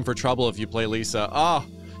 You're asking for trouble if you play Lisa. Oh.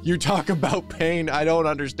 You talk about pain. I don't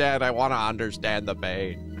understand. I want to understand the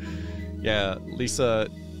pain. Yeah, Lisa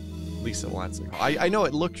wants to. I know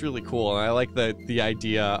it looked really cool, and I like the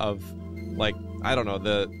idea of, like, I don't know,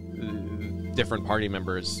 the different party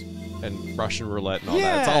members and Russian roulette and all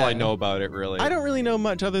that. That's all I know about it, really. I don't really know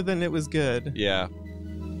much other than it was good. Yeah.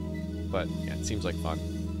 But, yeah, it seems like fun.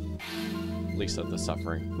 Lisa the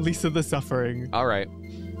Suffering. Lisa the Suffering. All right.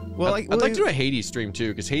 Well, I'd like to do a Hades stream too,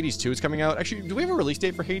 because Hades 2 is coming out. Actually, do we have a release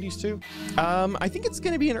date for Hades 2? I think it's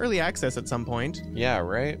going to be in early access at some point. Yeah,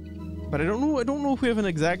 right. But I don't know. I don't know if we have an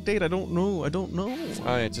exact date. I don't know.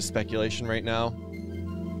 It's just speculation right now.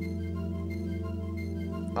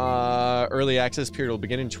 Early access period will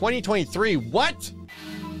begin in 2023. What?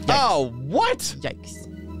 Yikes. Oh, what? Yikes.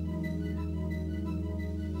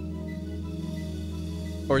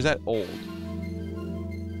 Or is that old?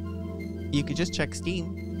 You could just check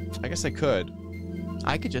Steam. I guess I could.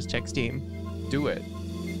 I could just check Steam. Do it.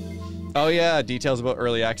 Oh yeah, details about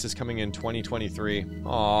early access coming in 2023.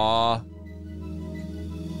 Aww.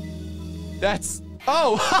 That's...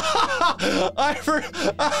 Oh! I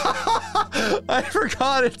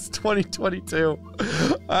forgot it's 2022.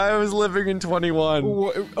 I was living in 21.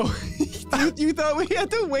 Oh, You thought we had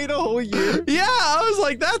to wait a whole year? Yeah, I was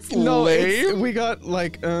like, that's No, lame. we got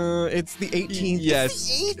like it's the 18th. Yes.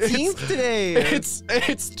 It's the 18th today.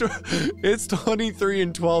 It's 23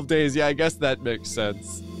 and 12 days. Yeah, I guess that makes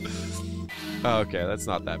sense. Okay, that's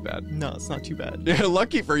not that bad. No, it's not too bad. Yeah,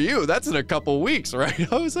 lucky for you. That's in a couple weeks, right,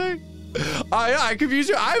 Jose? I confused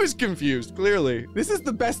you. I was confused, clearly. This is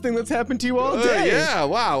the best thing that's happened to you all day. Yeah,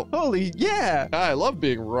 wow. Holy, yeah. I love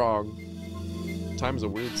being wrong. Time's a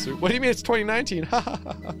weird suit. What do you mean it's 2019?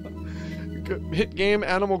 Hit game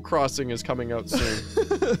Animal Crossing is coming out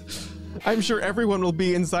soon. I'm sure everyone will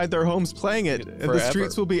be inside their homes playing it, and the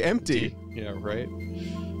streets will be empty. Yeah, right?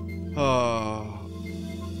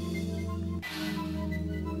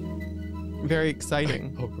 Very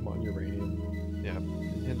exciting. Pokemon Uranium. Yeah,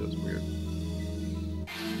 Nintendo's weird.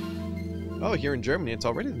 Oh, here in Germany, it's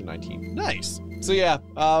already the 19th. Nice. So yeah,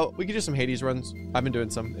 we could do some Hades runs. I've been doing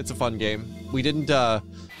some. It's a fun game. We didn't,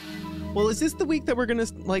 Well, is this the week that we're gonna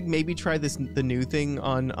like maybe try the new thing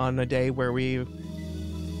on a day where we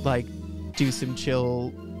like do some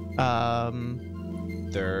chill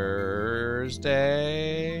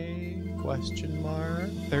Thursday? Question mark.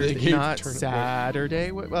 Thursday, not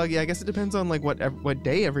Saturday. Well, yeah, I guess it depends on like what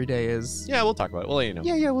day every day is. Yeah, we'll talk about it. We'll let you know.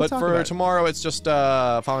 Yeah, we'll talk about it. But for tomorrow, it's just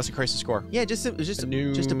Final Fantasy Crisis Core. Yeah, just a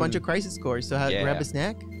bunch of crisis scores. So grab a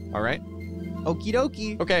snack. All right. Okie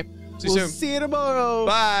dokie. Okay. See you soon. See you tomorrow.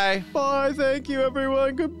 Bye. Bye. Thank you,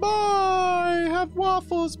 everyone. Goodbye. Have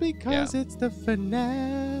waffles because it's the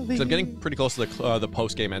finale. So I'm getting pretty close to the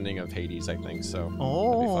post game ending of Hades, I think. So.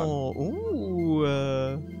 Oh.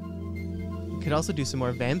 Ooh. Could also do some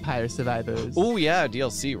more Vampire Survivors. Oh yeah,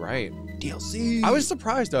 DLC, right? DLC. I was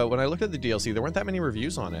surprised when I looked at the DLC, there weren't that many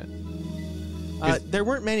reviews on it. There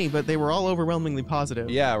weren't many, but they were all overwhelmingly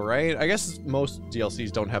positive. Yeah, right. I guess most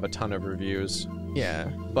DLCs don't have a ton of reviews.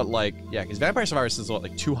 Yeah. But like, yeah, because Vampire Survivors is what,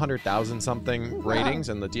 like 200,000 something ratings,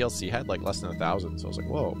 and the DLC had like less than 1,000. So I was like,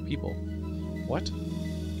 whoa, people, what?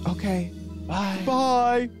 Okay. Bye.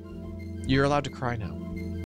 Bye. You're allowed to cry now.